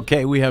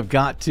 Okay, we have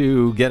got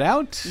to get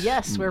out.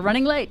 Yes, we're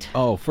running late.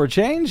 Oh, for a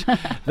change?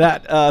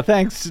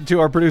 Thanks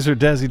to our producer,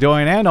 Desi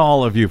Doyen, and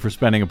all of you for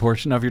spending a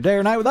portion of your day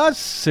or night with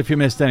us. If you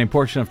missed any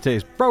portion of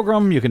today's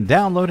program, you can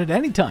download it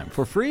anytime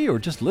for free or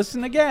just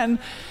listen again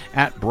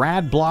at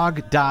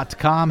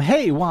bradblog.com.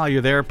 Hey, while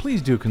you're there,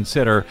 please do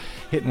consider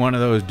hitting one of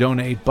those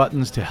donate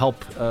buttons to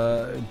help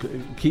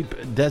keep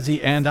Desi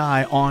and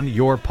I on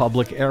your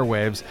public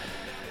airwaves,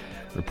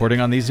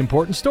 reporting on these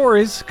important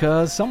stories,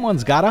 because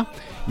someone's gotta.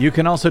 You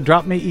can also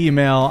drop me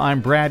email. I'm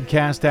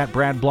BradCast at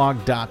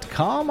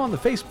bradblog.com. On the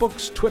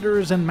Facebooks,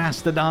 Twitters, and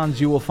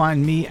Mastodons, you will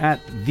find me at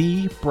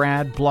The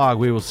Brad Blog.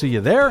 We will see you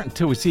there.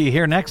 Until we see you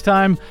here next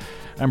time,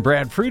 I'm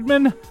Brad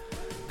Friedman.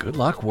 Good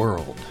luck,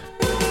 world.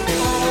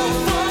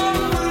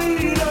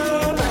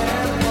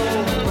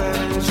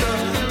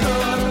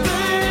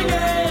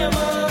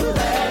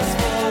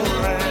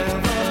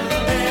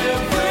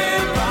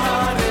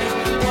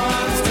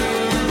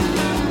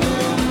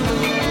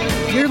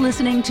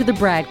 Listening to the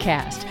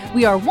BradCast.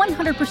 We are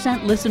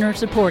 100% listener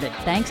supported,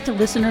 thanks to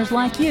listeners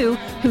like you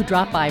who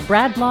drop by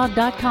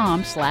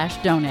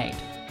bradblog.com/donate.